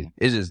is crazy.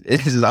 It's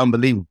just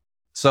unbelievable.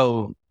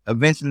 So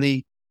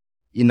eventually,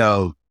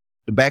 the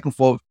back and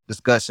forth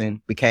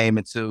discussion became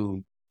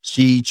into,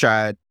 she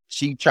tried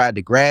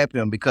to grab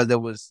him because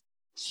the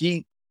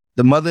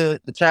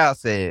child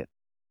said,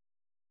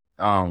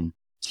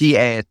 she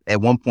asked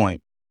at one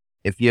point,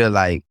 if you're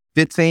like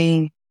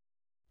 15,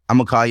 I'm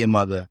gonna call your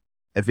mother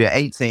if you're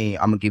 18,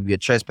 I'm gonna give you a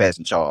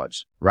trespassing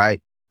charge,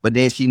 right? But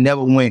then she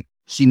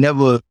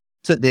never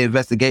took the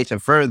investigation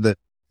further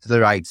to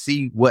like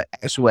see what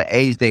actual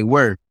age they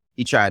were.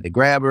 He tried to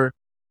grab her.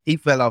 He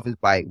fell off his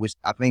bike, which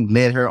I think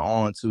led her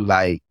on to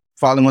like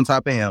falling on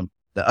top of him.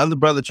 The other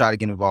brother tried to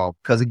get involved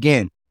because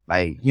again,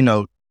 like,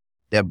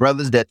 they're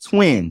brothers, they're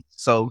twins.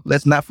 So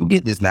let's not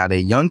forget this now. They're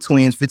young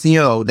twins,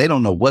 15-year-old. They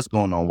don't know what's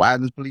going on. Why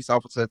is this police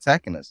officer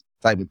attacking us?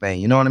 Type of thing.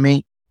 You know what I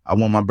mean? I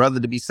want my brother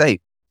to be safe.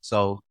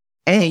 So,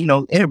 and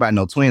everybody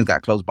know twins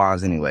got close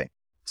bonds anyway.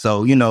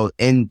 So,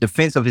 in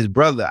defense of his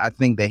brother, I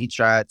think that he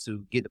tried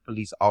to get the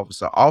police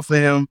officer off of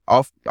him,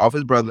 off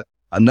his brother.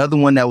 Another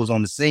one that was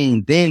on the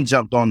scene then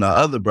jumped on the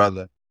other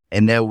brother.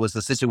 And there was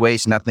a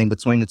situation, I think,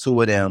 between the two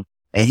of them.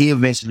 And he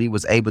eventually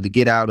was able to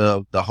get out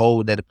of the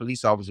hole that the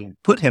police officer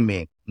put him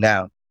in.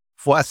 Now,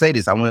 before I say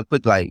this, I want to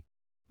put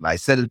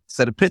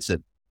set a picture.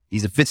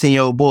 He's a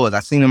 15-year-old boy. I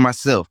seen him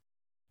myself.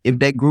 If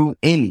they grew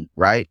any,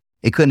 right,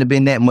 it couldn't have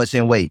been that much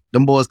in weight.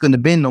 Them boys couldn't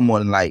have been no more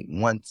than like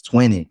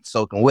 120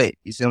 soaking wet.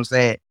 You see what I'm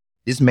saying?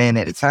 This man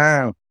at the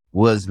time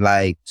was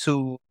like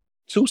two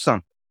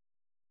something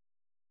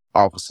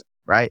officer,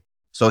 right?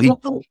 So he.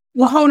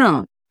 Well, hold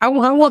on. I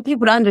want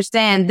people to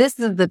understand this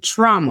is the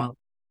trauma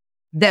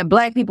that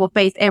Black people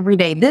face every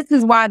day. This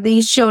is why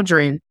these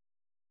children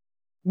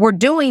were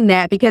doing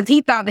that, because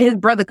he thought that his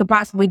brother could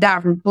possibly die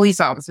from a police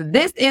officer.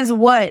 This is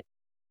what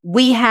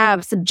we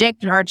have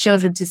subjected our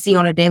children to see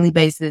on a daily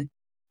basis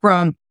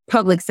from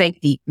public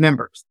safety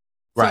members.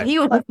 Right. So he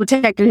was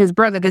protecting his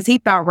brother because he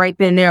thought right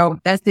then and there,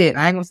 that's it.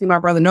 I ain't gonna see my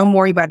brother no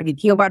more. He about to get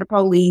killed by the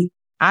police.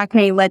 I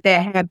can't let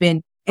that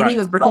happen. And He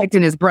was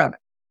protecting his brother.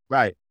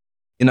 Right.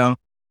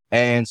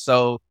 And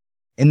so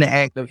in the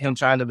act of him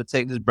trying to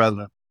protect his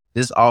brother,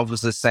 this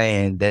officer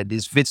saying that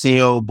this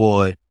 15-year-old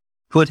boy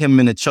put him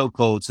in a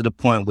chokehold to the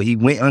point where he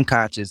went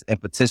unconscious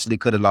and potentially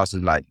could have lost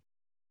his life.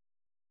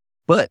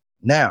 But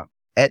now,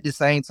 at the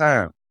same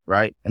time,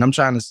 right, and I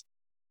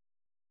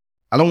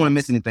don't want to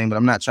miss anything, but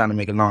I'm not trying to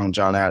make a long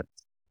drawn out,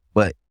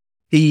 but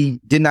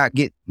he did not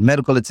get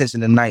medical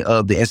attention the night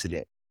of the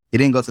incident. He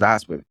didn't go to the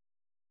hospital.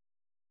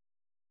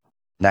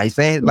 Now, he's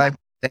saying his life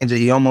danger,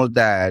 he almost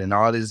died and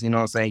all this, he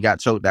got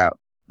choked out,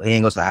 but he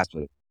didn't go to the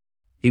hospital.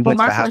 He went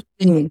to the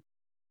hospital.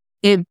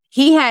 If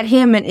he had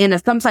him in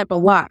some type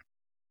of lock,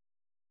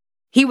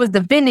 he was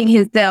defending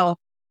himself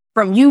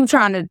from you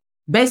trying to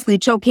basically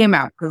choke him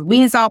out, because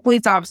we saw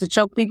police officers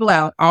choke people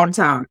out all the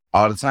time.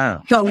 All the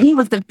time. So he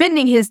was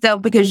defending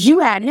himself because you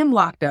had him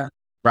locked up.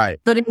 Right.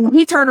 So then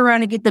he turned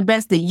around and get the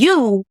best of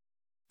you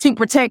to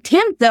protect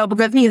himself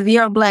because he's a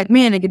young Black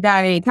man and could die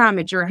at any time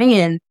at your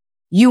hand.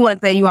 You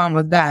wouldn't say you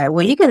almost died.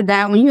 Well, he could have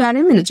died when you had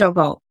him in the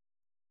chokehold.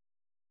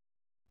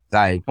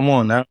 Like, come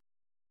on now.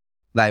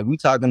 Like, we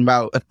talking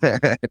about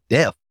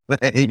death.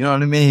 You know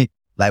what I mean?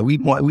 Like,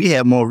 we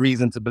have more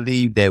reason to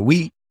believe that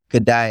we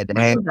could die at the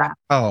hands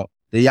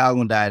that y'all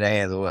gonna die at the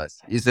hands of us.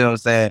 You see what I'm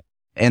saying?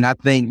 And I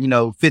think,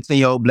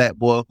 15-year-old Black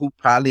boy who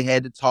probably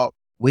had to talk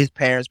with his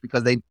parents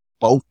because they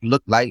both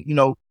look like,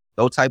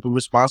 those type of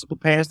responsible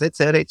parents that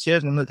tell their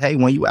children, look, hey,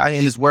 when you out here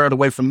in this world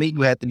away from me,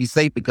 you have to be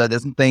safe because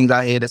there's some things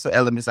out here, there's some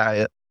elements out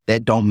here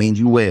that don't mean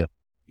you well.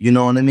 You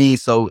know what I mean?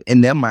 So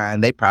in their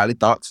mind, they probably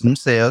thought to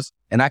themselves,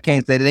 and I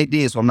can't say that they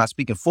did, so I'm not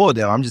speaking for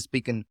them. I'm just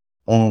speaking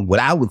on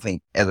what I would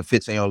think as a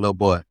 15-year-old little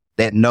boy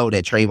that know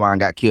that Trayvon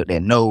got killed,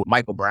 that know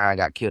Michael Brown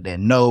got killed, that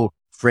know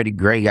Freddie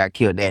Gray got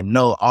killed, that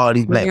know all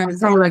these Black people.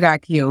 Someone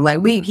got killed. Like,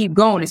 we keep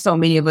going, and so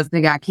many of us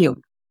that got killed.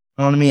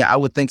 You know what I mean? I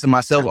would think to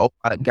myself, oh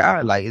my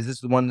God, like, is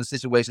this one of the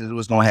situations that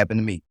was going to happen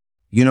to me?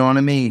 You know what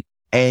I mean?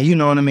 And you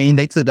know what I mean?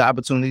 They took the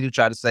opportunity to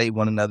try to save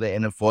one another.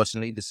 And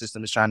unfortunately, the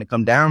system is trying to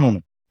come down on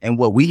them. And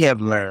what we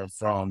have learned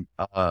from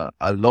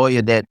a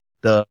lawyer that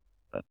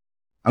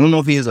I don't know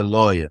if he is a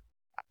lawyer.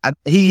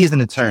 He is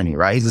an attorney,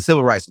 right? He's a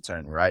civil rights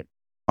attorney, right?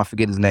 I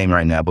forget his name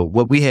right now. But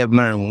what we have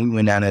learned when we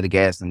went down there to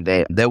Gaston,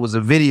 there was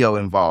a video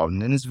involved.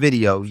 And in this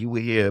video, you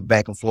would hear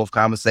back and forth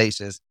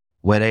conversations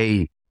where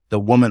the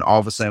woman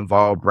officer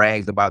involved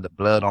brags about the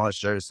blood on her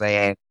shirt,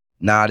 saying,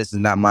 nah, this is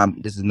not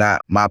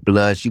my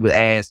blood. She was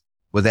asked,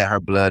 was that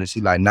her blood? And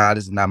she like, nah,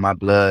 this is not my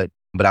blood.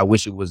 But I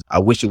wish it was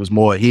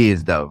more of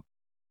his though.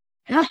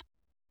 Yeah.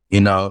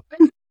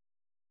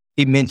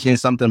 He mentioned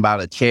something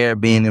about a chair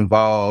being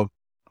involved.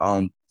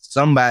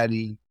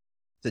 Somebody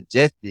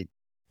suggested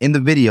in the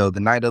video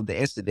the night of the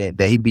incident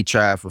that he be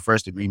tried for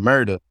first-degree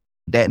murder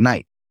that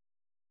night.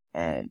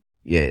 And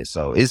yeah,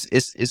 so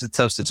it's a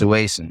tough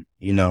situation,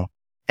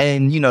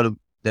 And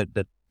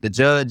the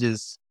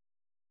judges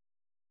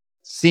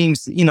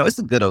seems, it's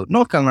a good old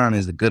North Carolina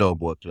is a good old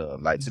boy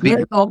club. Like, to be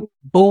good old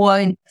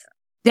boy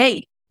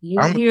state.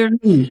 You hear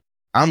me?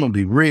 I'm gonna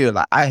be real.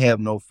 Like, I have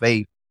no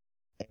faith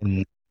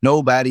in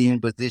nobody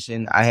in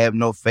position. I have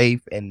no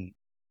faith in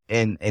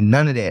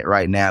none of that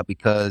right now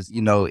because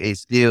it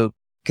still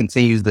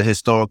continues the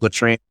historical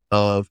trend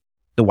of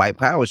the white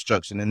power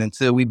structure. And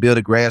until we build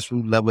a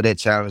grassroots level that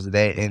challenges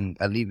that and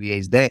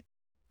alleviates that,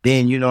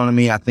 then, you know what I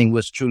mean, I think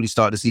we'll truly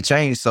start to see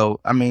change.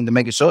 So, I mean, to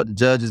make it short, the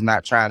judge is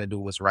not trying to do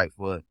what's right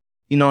for,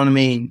 you know what I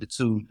mean, the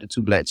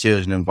two Black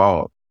children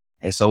involved.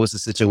 And so it's a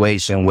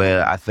situation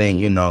where I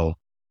think,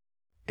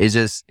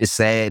 it's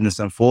sad and it's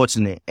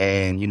unfortunate.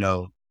 And,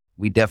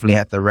 we definitely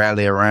have to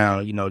rally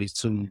around, these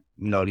two.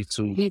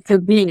 He's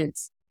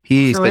convenience.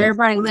 Kids. So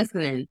everybody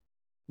listening,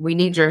 we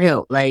need your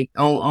help. Like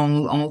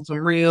on some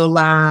real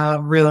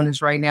live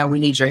realness right now, we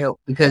need your help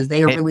because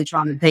they are really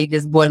trying to take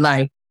this boy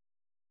life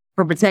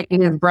for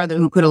protecting his brother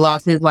who could have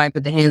lost his life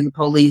at the hands of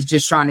police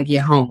just trying to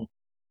get home.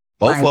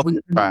 Both of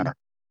them.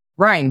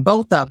 Right,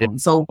 both of them.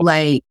 So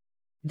like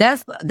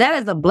that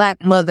is a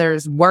Black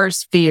mother's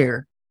worst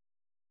fear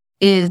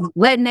is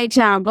letting their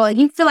child go. Like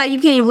you feel like you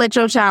can't even let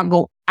your child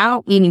go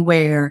out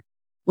anywhere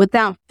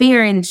without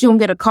fearing that you'll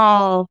get a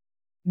call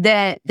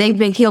that they've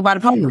been killed by the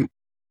police.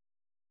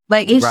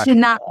 Like it should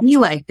not be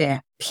like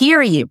that,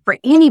 period, for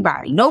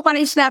anybody.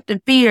 Nobody should have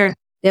to fear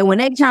that when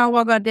they child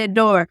walk out that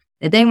door,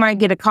 that they might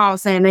get a call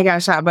saying they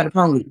got shot by the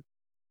police.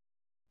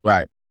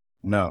 Right.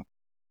 No.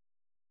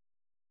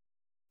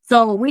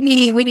 So we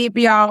need for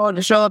y'all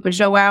to show up and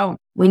show out.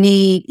 We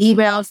need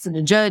emails to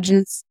the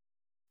judges,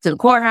 to the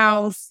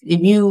courthouse.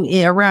 If you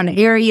around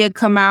the area,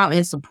 come out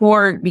and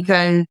support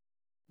because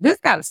this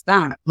got to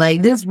stop.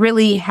 Like this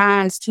really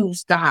has to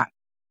stop.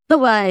 So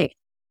like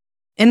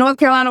in North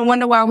Carolina,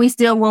 wonder why we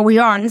still where we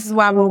are. And this is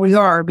why where we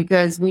are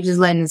because we just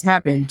letting this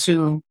happen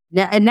to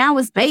now. And now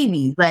it's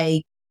babies.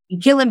 Like you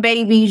killing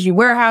babies, you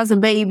warehousing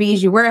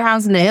babies, you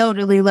warehousing the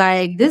elderly.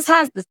 Like this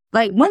has to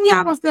like when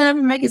y'all gonna stand up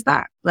and make it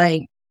stop?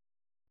 Like.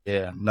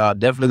 Yeah, no,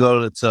 definitely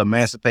go to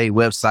Emancipate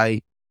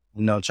website,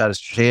 try to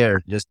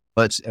share just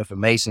much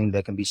information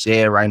that can be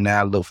shared right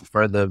now. Look for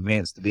further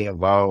events to be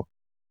involved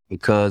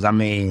because, a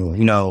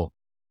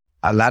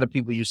lot of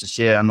people used to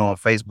share, I know on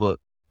Facebook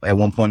at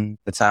one point in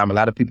the time, a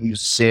lot of people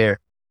used to share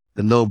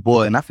the little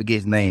boy, and I forget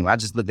his name. I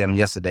just looked at him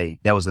yesterday.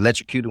 That was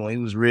electrocuted when he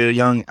was real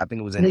young. I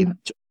think it was in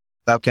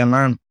South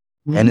Carolina.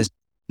 Mm-hmm.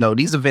 And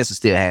these events are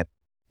still happening.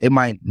 It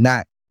might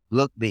not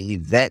look the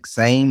exact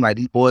same. Like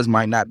these boys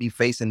might not be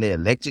facing the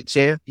electric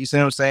chair. You see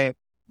what I'm saying?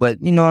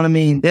 But you know what I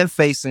mean? They're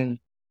facing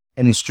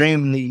an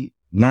extremely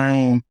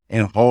long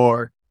and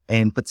hard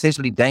and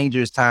potentially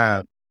dangerous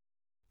time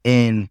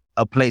in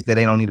a place that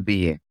they don't need to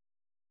be in.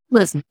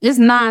 Listen, it's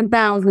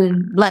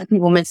 9,000 Black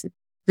people missing.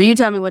 So you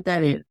tell me what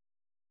that is.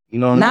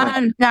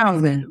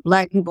 9,000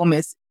 Black people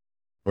missing.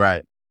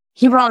 Right.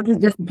 He probably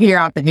just disappear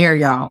out the air,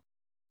 y'all.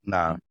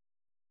 Nah.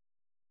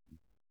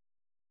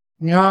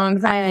 You know what I'm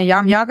saying?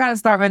 Y'all got to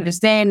start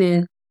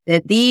understanding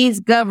that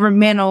these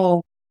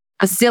governmental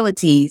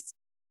facilities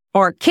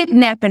are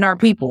kidnapping our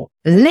people.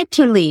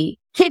 Literally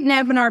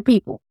kidnapping our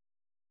people.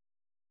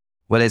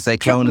 What they say,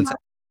 cloning.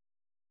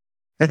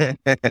 Put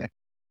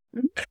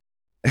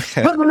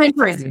them in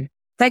prison.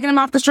 Taking them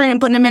off the street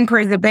and putting them in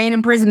prison. If they ain't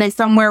in prison, they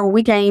somewhere where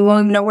we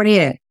won't even know where they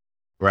at.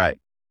 Right.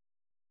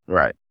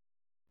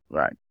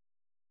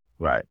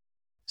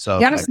 So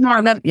you gotta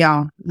smarten up,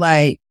 y'all.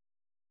 Like,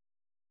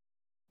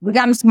 we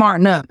got to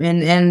smarten up.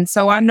 And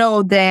so I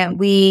know that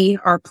we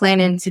are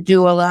planning to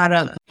do a lot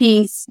of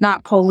peace,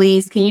 not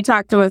police. Can you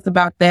talk to us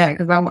about that?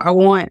 Because I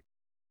want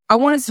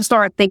us to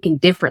start thinking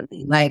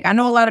differently. Like, I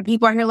know a lot of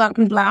people, I hear a lot of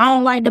people like, I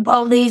don't like the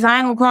police. I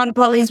ain't gonna call the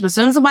police. But as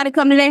soon as somebody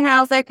come to their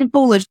house acting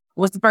foolish,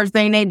 what's the first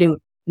thing they do?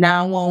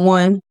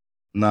 911.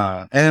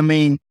 Nah. And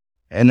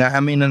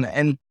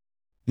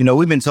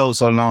we've been told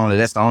so long that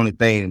that's the only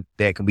thing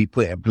that can be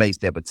put in place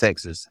that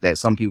protects us, that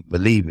some people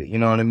believe it. You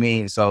know what I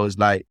mean? So it's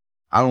like,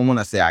 I don't want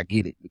to say I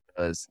get it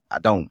because I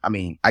don't.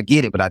 I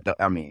get it, but I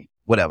don't.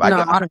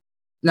 Whatever.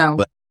 No.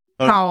 But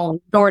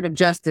called restorative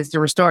justice to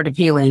restorative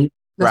healing.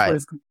 That's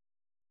right.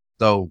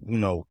 So,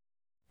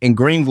 in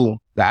Greenville,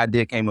 the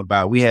idea came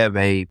about. We have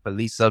a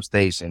police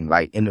substation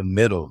like in the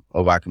middle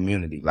of our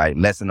community, like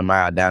less than a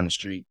mile down the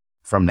street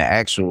from the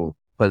actual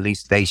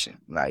police station.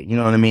 Like, you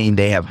know what I mean?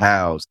 They have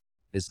housed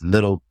this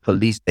little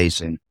police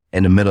station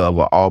in the middle of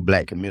an all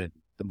Black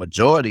community, the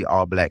majority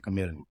all Black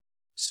community.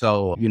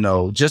 So,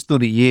 just through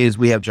the years,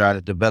 we have tried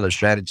to develop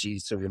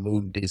strategies to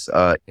remove this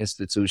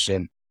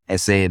institution and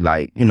said,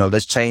 like,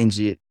 let's change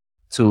it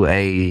to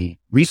a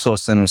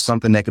resource center,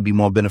 something that could be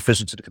more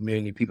beneficial to the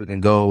community. People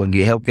can go and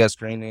get healthcare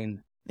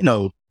training,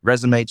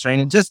 resume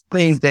training, just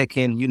things that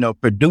can,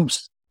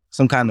 produce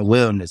some kind of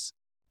wellness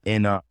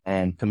in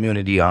and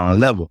community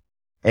level.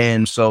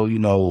 And so,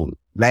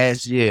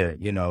 last year,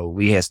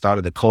 we had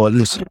started a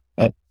coalition.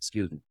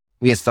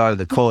 We had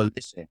started a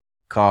coalition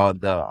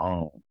called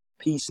the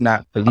Peace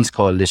Not Police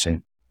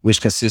Coalition,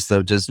 which consists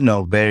of just,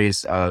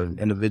 various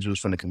individuals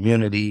from the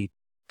community,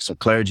 some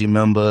clergy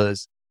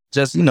members,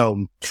 just,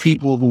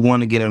 people who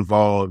want to get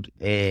involved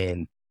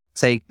and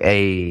take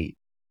a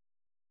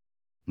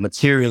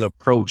material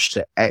approach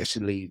to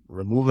actually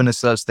removing the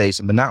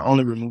substation, but not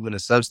only removing the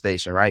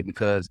substation, right?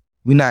 Because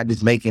we're not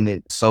just making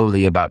it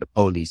solely about the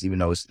police, even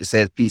though it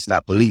says peace,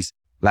 not police.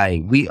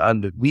 Like we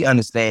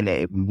understand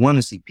that if we want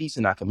to see peace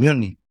in our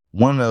community,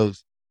 one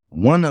of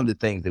the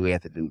things that we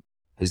have to do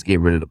is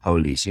get rid of the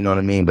police. You know what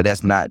I mean? But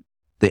that's not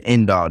the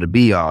end all, the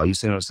be all. You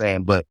see what I'm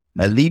saying? But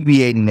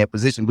alleviating that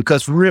position,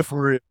 because for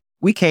real,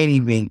 we can't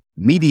even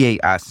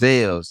mediate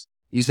ourselves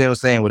You see what I'm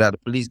saying? Without the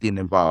police getting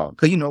involved.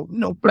 Cause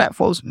black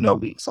folks,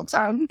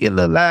 sometimes we get a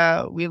little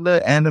loud, we a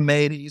little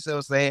animated, you see what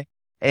I'm saying?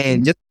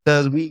 And just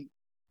because we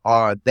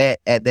are that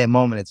at that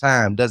moment in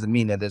time doesn't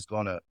mean that there's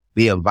going to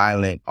be a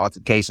violent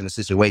altercation, a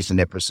situation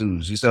that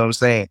pursues. You see what I'm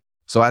saying?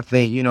 So I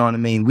think, you know what I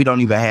mean? We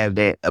don't even have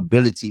that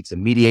ability to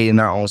mediate in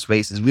our own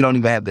spaces. We don't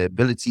even have the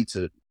ability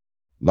to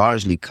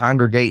largely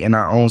congregate in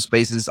our own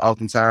spaces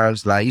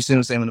oftentimes. Like, you see what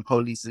I'm saying? When the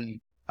police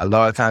see a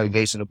large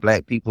congregation of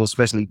black people,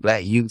 especially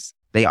black youth,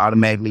 they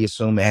automatically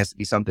assume it has to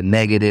be something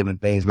negative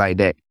and things like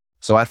that.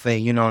 So I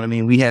think, you know what I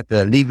mean? We have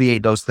to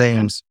alleviate those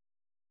things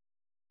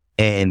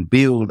and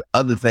build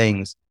other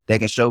things that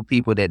can show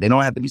people that they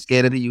don't have to be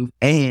scared of the youth.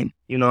 And,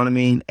 you know what I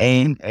mean?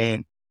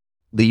 And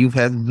the youth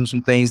has to do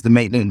some things to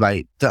make them,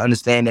 like, to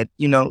understand that,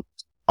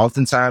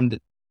 oftentimes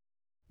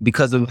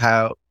because of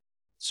how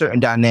certain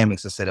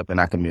dynamics are set up in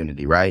our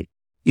community, right?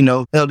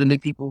 Elderly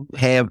people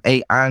have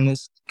a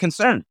honest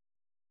concern.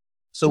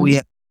 So we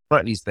have to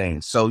confront these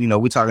things. So,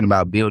 we're talking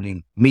about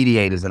building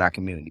mediators in our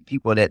community,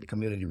 people that the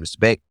community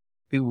respect,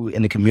 people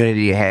in the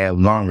community have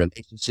long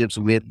relationships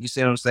with, you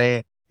see what I'm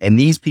saying? And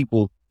these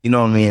people, you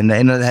know what I mean? And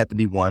it doesn't have to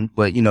be one,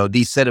 but,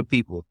 these set of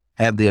people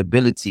have the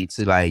ability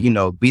to, like,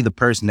 be the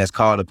person that's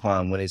called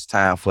upon when it's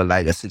time for,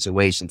 like, a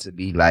situation to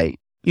be, like,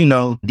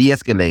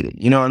 de-escalated.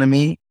 You know what I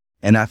mean?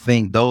 And I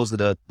think those are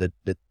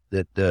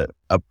the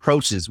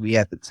approaches we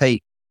have to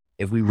take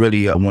if we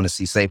really want to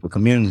see safer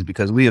communities,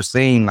 because we have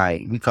seen,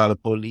 like, we call the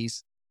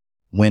police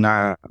when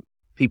our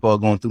people are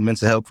going through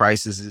mental health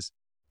crises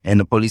and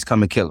the police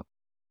come and kill them.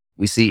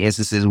 We see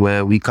instances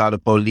where we call the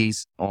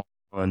police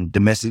on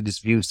domestic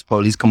disputes, the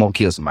police come and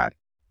kill somebody.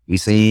 We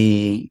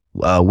see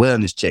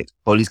wellness checks,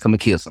 police come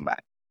and kill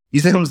somebody. You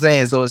see what I'm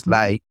saying? So it's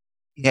like,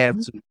 you have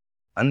to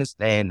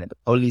understand that the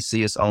police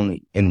see us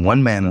only in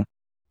one manner,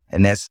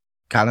 and that's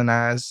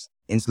colonized,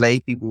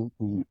 enslaved people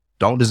who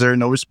don't deserve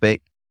no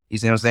respect. You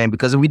see what I'm saying?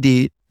 Because if we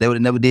did, they would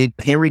have never did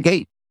Henry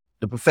Gate,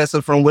 the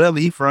professor from wherever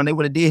he from. They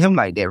would have did him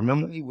like that.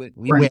 Remember,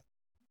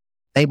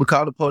 they would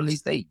call the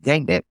police. They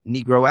yanked that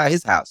Negro out of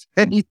his house.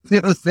 You see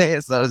what I'm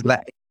saying? So it's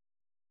like,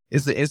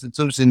 it's an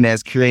institution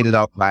that's created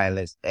off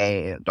violence,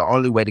 and the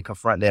only way to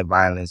confront that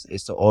violence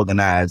is to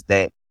organize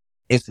that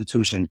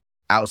institution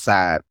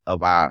outside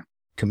of our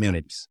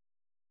communities.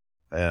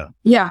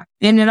 Yeah.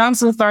 And it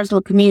also starts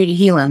with community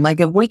healing. Like,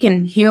 if we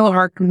can heal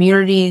our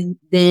community,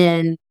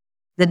 then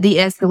the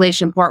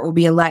de-escalation part will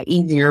be a lot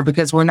easier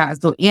because we're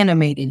not so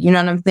animated. You know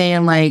what I'm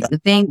saying? Like, the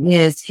thing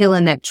is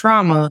healing that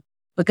trauma,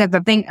 because I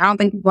don't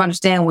think people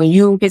understand when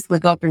you physically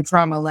go through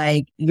trauma,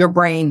 like, your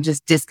brain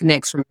just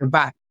disconnects from your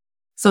body.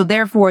 So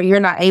therefore, you're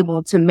not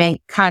able to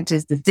make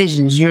conscious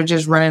decisions. You're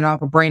just running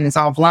off a brain that's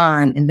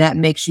offline, and that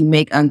makes you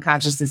make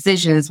unconscious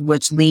decisions,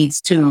 which leads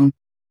to,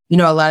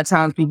 a lot of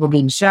times people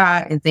getting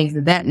shot and things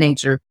of that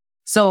nature.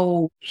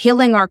 So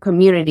healing our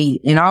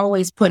community and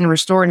always putting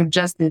restorative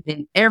justice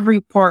in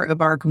every part of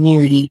our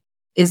community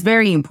is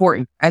very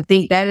important. I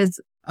think that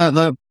is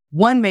the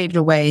one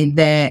major way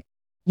that,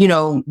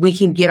 we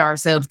can get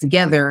ourselves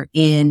together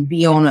and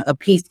be on a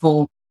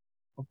peaceful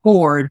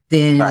accord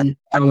than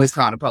I always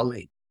call the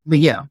police. But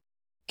yeah.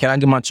 Can I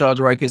get my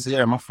charger right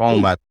here? My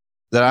phone might.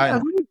 Yeah,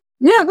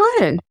 go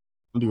ahead.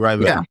 I'll be right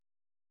back. Yeah.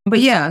 But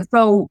yeah,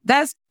 so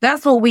that's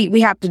what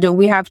we have to do.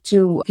 We have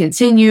to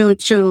continue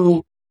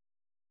to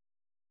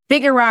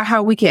figure out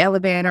how we can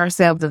elevate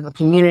ourselves as a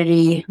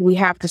community. We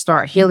have to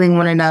start healing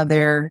one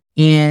another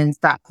and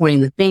stop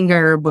pointing the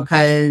finger,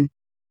 because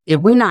if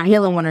we're not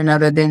healing one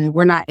another, then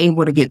we're not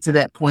able to get to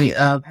that point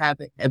of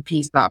having a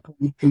peace stop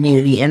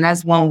community. And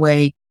that's one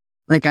way,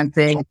 like I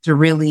said, to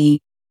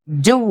really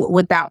do it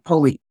without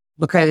police,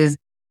 because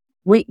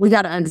we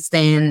got to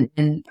understand,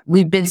 and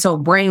we've been so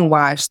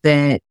brainwashed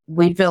that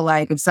we feel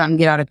like if something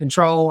get out of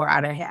control or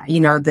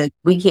that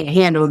we can't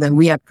handle, then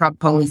we have to call the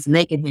police and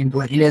they can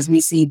handle it. And as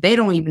we see, they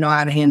don't even know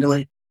how to handle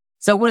it.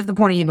 So what is the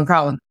point of even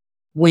calling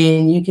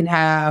when you can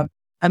have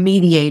a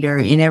mediator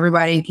and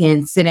everybody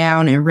can sit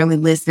down and really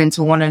listen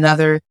to one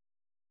another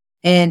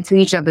and to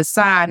each other's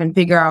side and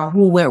figure out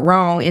who went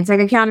wrong and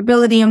take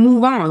accountability and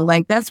move on?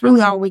 Like, that's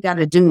really all we got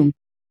to do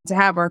to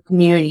have our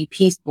community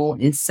peaceful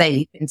and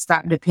safe, and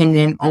stop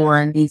depending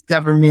on these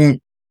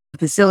government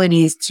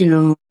facilities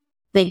to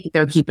think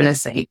they're keeping us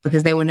safe,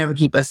 because they will never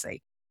keep us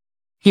safe.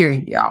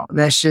 Period, y'all.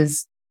 That's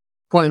just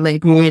point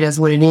blank period. That's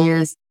what it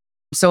is.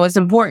 So it's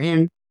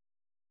important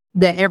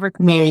that every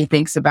community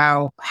thinks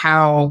about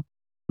how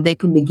they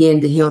can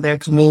begin to heal their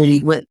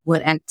community.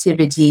 What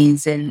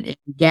activities and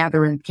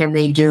gatherings can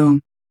they do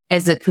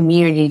as a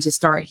community to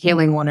start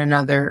healing one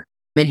another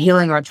and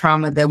healing our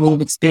trauma that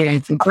we've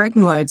experienced, and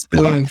correcting our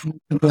experience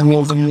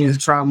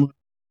with trauma.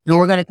 And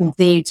we're going to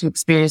continue to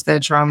experience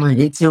that trauma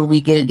until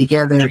we get it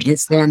together and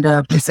stand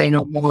up and say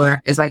no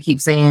more. As I keep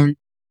saying,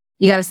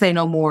 you got to say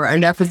no more.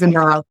 Enough is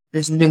enough.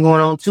 This has been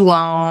going on too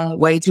long,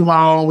 way too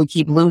long. We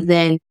keep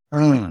losing,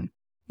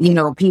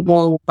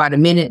 people by the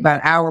minute, by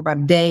the hour, by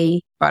the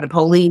day, by the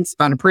police,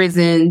 by the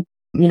prison,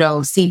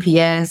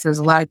 CPS. There's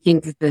a lot of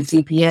things at the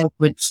CPS,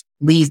 which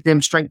leads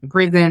them straight to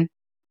prison.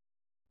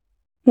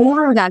 We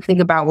got to think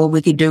about what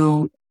we could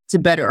do to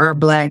better our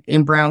Black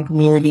and brown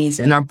communities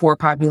and our poor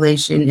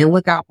population and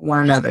look out for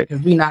one another,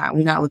 because we're not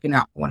looking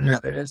out for one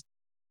another. That's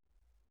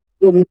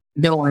what we're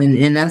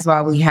doing, and that's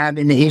why we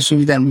having the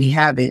issues that we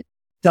have it.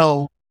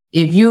 So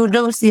if you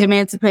do see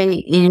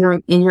Emancipate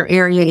in your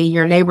area, in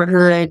your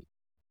neighborhood,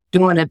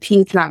 doing a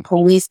Peace Not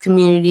Police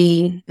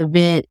community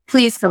event,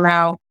 please come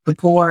out,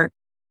 support,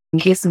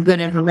 and get some good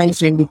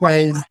information,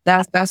 because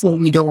that's what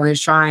we're doing, is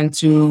trying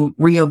to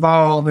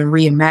re-evolve and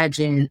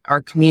reimagine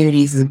our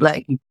communities as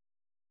Black people.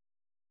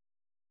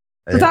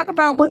 So talk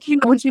about what you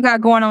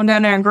got going on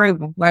down there in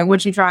Greenville, like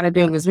what you trying to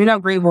do, because we know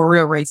Greenville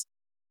real racist.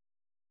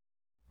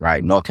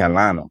 Right, North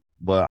Carolina.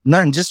 But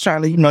nothing, just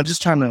trying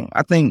to,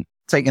 I think,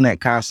 taking that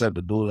concept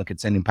of dual and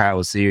contending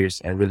power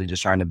serious and really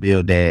just trying to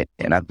build that.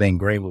 And I think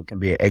Greenville can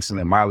be an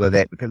excellent model of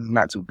that because it's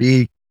not too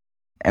big.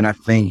 And I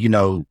think,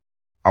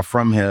 I'm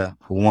from here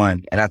for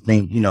one. And I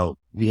think,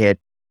 we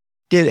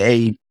did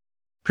a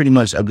pretty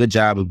much a good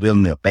job of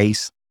building a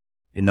base.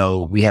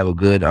 We have a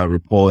good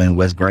rapport in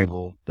West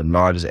Greenville, the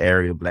largest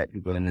area of Black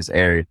people in this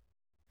area.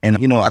 And,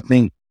 I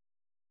think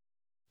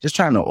just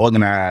trying to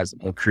organize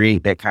and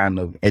create that kind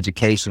of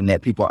education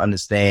that people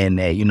understand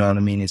that,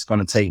 it's going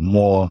to take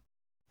more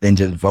than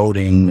just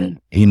voting,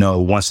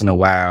 once in a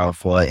while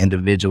for an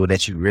individual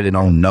that you really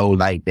don't know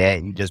like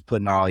that. You just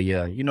putting all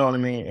your,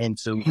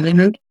 into.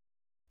 Mm-hmm.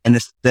 And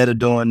instead of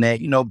doing that,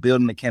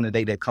 building a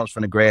candidate that comes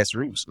from the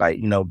grassroots, like,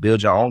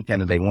 build your own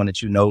candidate, one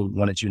that you know is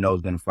going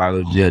to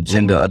follow the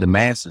agenda of the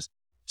masses.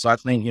 So I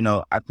think,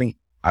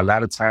 a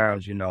lot of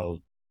times,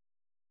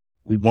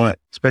 we want,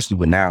 especially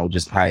with now,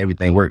 just how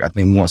everything works, I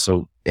think we want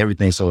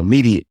everything so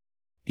immediate.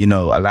 A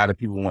lot of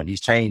people want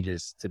these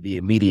changes to be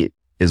immediate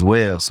as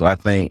well. So I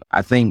think,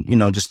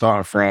 just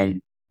starting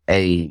from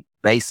a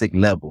basic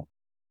level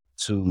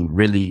to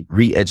really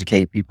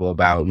re-educate people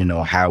about,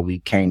 how we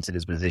came to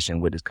this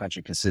position, what this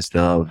country consists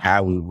of,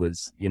 how we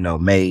was,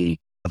 made,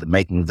 the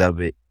makings of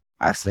it.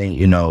 I think,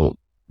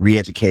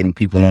 re-educating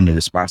people on the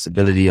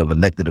responsibility of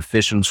elected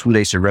officials, who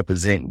they should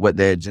represent, what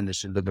their agenda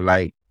should look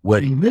like,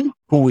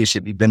 who it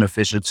should be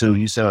beneficial to.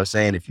 You see what I'm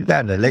saying? If you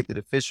got an elected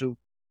official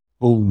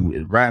who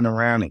is riding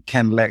around in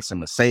Cadillacs and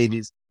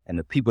Mercedes, and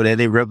the people that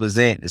they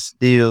represent is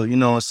still,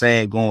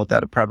 going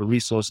without the proper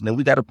resources, then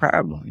we got a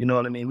problem. You know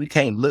what I mean? We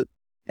can't look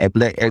at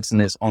Black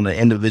excellence on the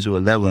individual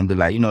level and be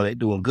like, they're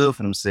doing good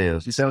for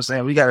themselves. You see what I'm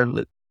saying? We got to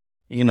look,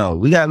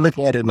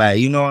 at it like,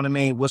 you know what I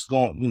mean? What's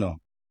going on?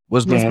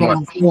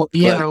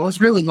 Yeah,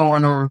 what's really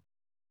going on?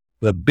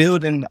 But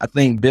building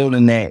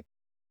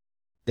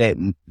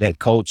that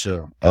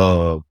culture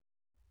of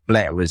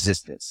Black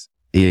resistance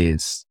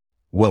is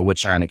what we're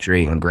trying to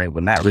create in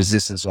Greenville, not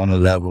resistance on the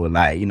level of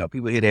like,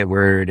 people hear that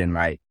word and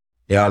like,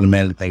 they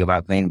automatically think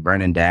about things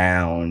burning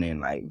down and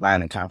like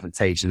violent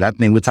confrontations. I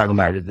think we're talking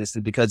about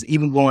resistance because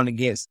even going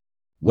against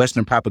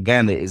Western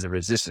propaganda is a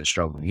resistance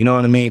struggle. You know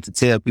what I mean? To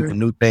tell people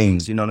new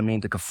things, you know what I mean?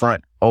 To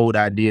confront old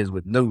ideas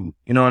with new,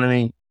 you know what I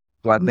mean?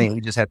 So I think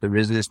we just have to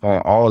resist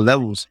on all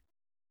levels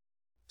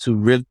to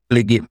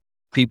really get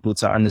people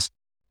to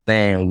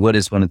understand what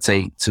it's going to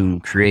take to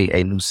create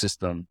a new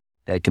system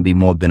that can be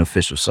more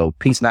beneficial. So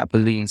Peace Not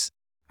Police.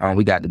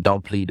 We got the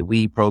Don't Plead the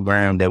Weed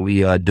program that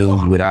we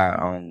do with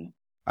our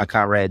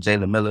comrade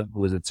Jayla Miller,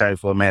 who is attorney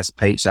for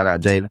Emancipate. Shout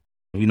out Jayla.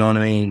 You know what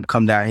I mean?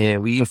 Come down here.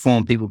 We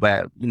inform people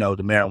about, the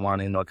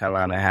marijuana in North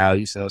Carolina, how,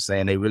 you see what I'm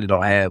saying? They really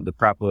don't have the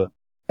proper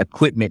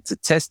equipment to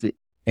test it.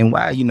 And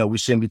why, we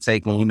shouldn't be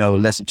taking,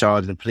 lesser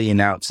charges and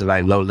pleading out to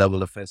like low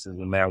level offenses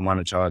with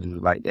marijuana charges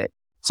like that.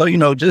 So,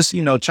 just,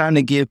 trying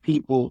to give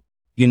people,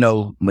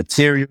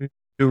 material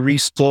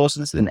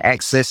resources and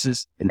access,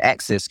 to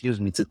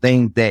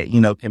things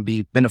that, can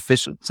be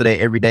beneficial to their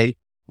everyday,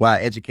 while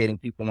educating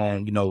people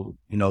on,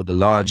 the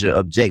larger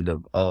objective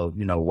of,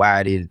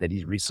 why it is that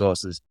these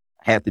resources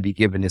have to be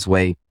given this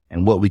way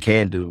and what we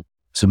can do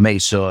to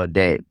make sure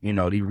that,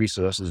 these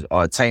resources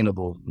are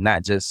attainable,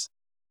 not just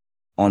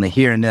on a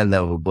here and there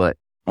level, but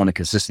on a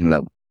consistent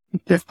level.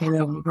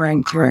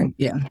 Right.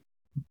 Yeah.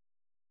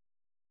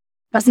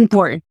 That's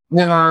important.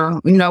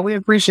 We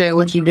appreciate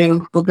what you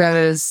do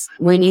because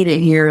we need it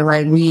here.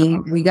 Like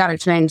we got to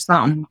change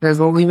something because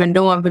what we've been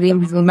doing for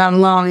this amount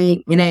of long,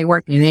 it ain't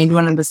working. It ain't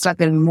doing it but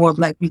sucking more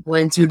Black people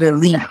into the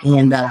elite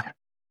and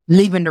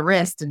leaving the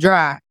rest to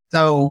dry.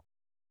 So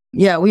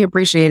yeah, we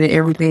appreciate it.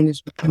 Everything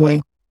is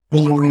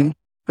doing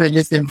but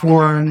just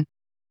inform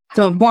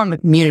the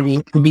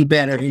community to be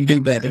better and do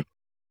better.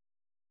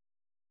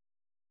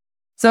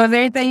 So is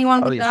there anything you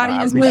want to put the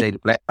audience with?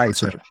 Black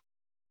lights.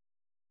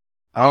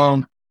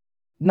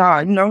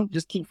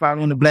 Just keep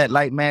following the Black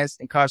Light Mass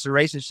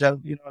Incarceration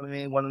Show. You know what I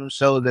mean? One of them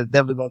shows that's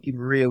definitely going to keep it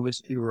real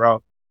with people raw.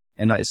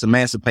 And it's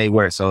Emancipate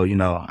work. So,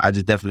 I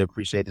just definitely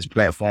appreciate this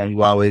platform.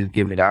 You always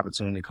give me the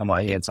opportunity to come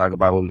out here and talk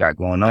about what we got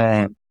going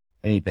on,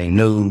 anything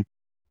new.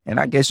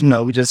 And I guess,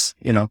 we just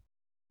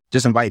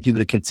invite people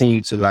to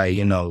continue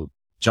to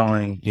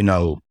join,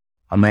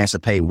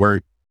 Emancipate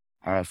work,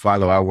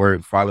 follow our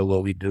work, follow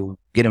what we do,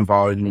 get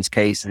involved in these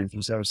cases.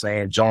 You see what I'm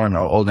saying? Join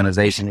our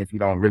organization if you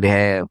don't really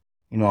have,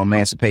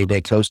 Emancipate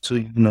that close to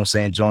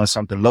you, join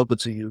something local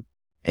to you.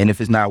 And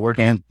if it's not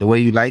working the way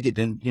you like it,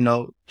 then,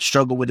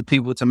 struggle with the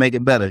people to make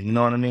it better. You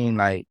know what I mean?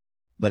 Like,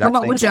 but come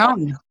up with your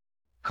own.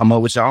 Come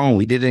up with your own.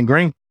 We did it in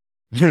Greenville.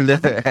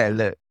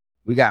 Look,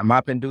 we got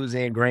mopping dudes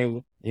in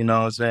Greenville. You know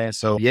what I'm saying?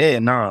 So yeah,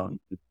 no,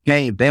 if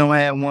they don't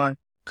have one,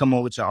 come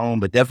up with your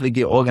own, but definitely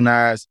get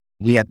organized.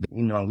 We have to,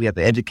 we have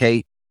to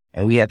educate,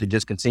 and we have to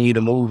just continue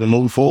to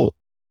move forward.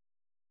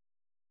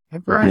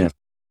 That's right. Yeah.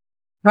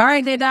 All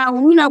right,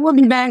 Dedan. We'll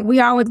be back. We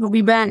always will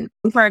be back.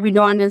 We'll probably be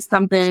doing this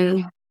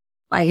something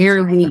like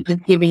every week,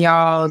 just giving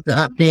y'all the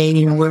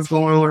update, what's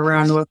going on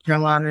around North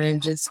Carolina,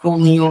 and just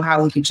schooling you on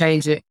how we can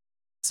change it.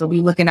 So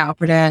be looking out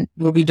for that.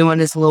 We'll be doing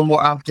this a little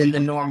more often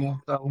than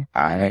normal. So, all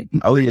right.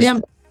 Oh, yeah.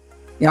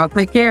 Y'all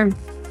take care.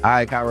 All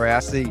right, Kyrie, I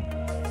see you.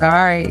 All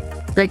right.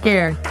 Take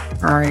care.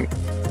 All right.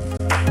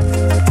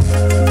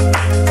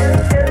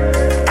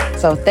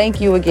 So thank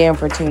you again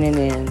for tuning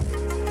in.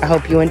 I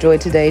hope you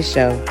enjoyed today's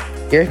show.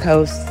 Your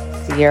host,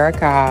 Sierra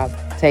Cobb.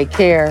 Take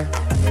care.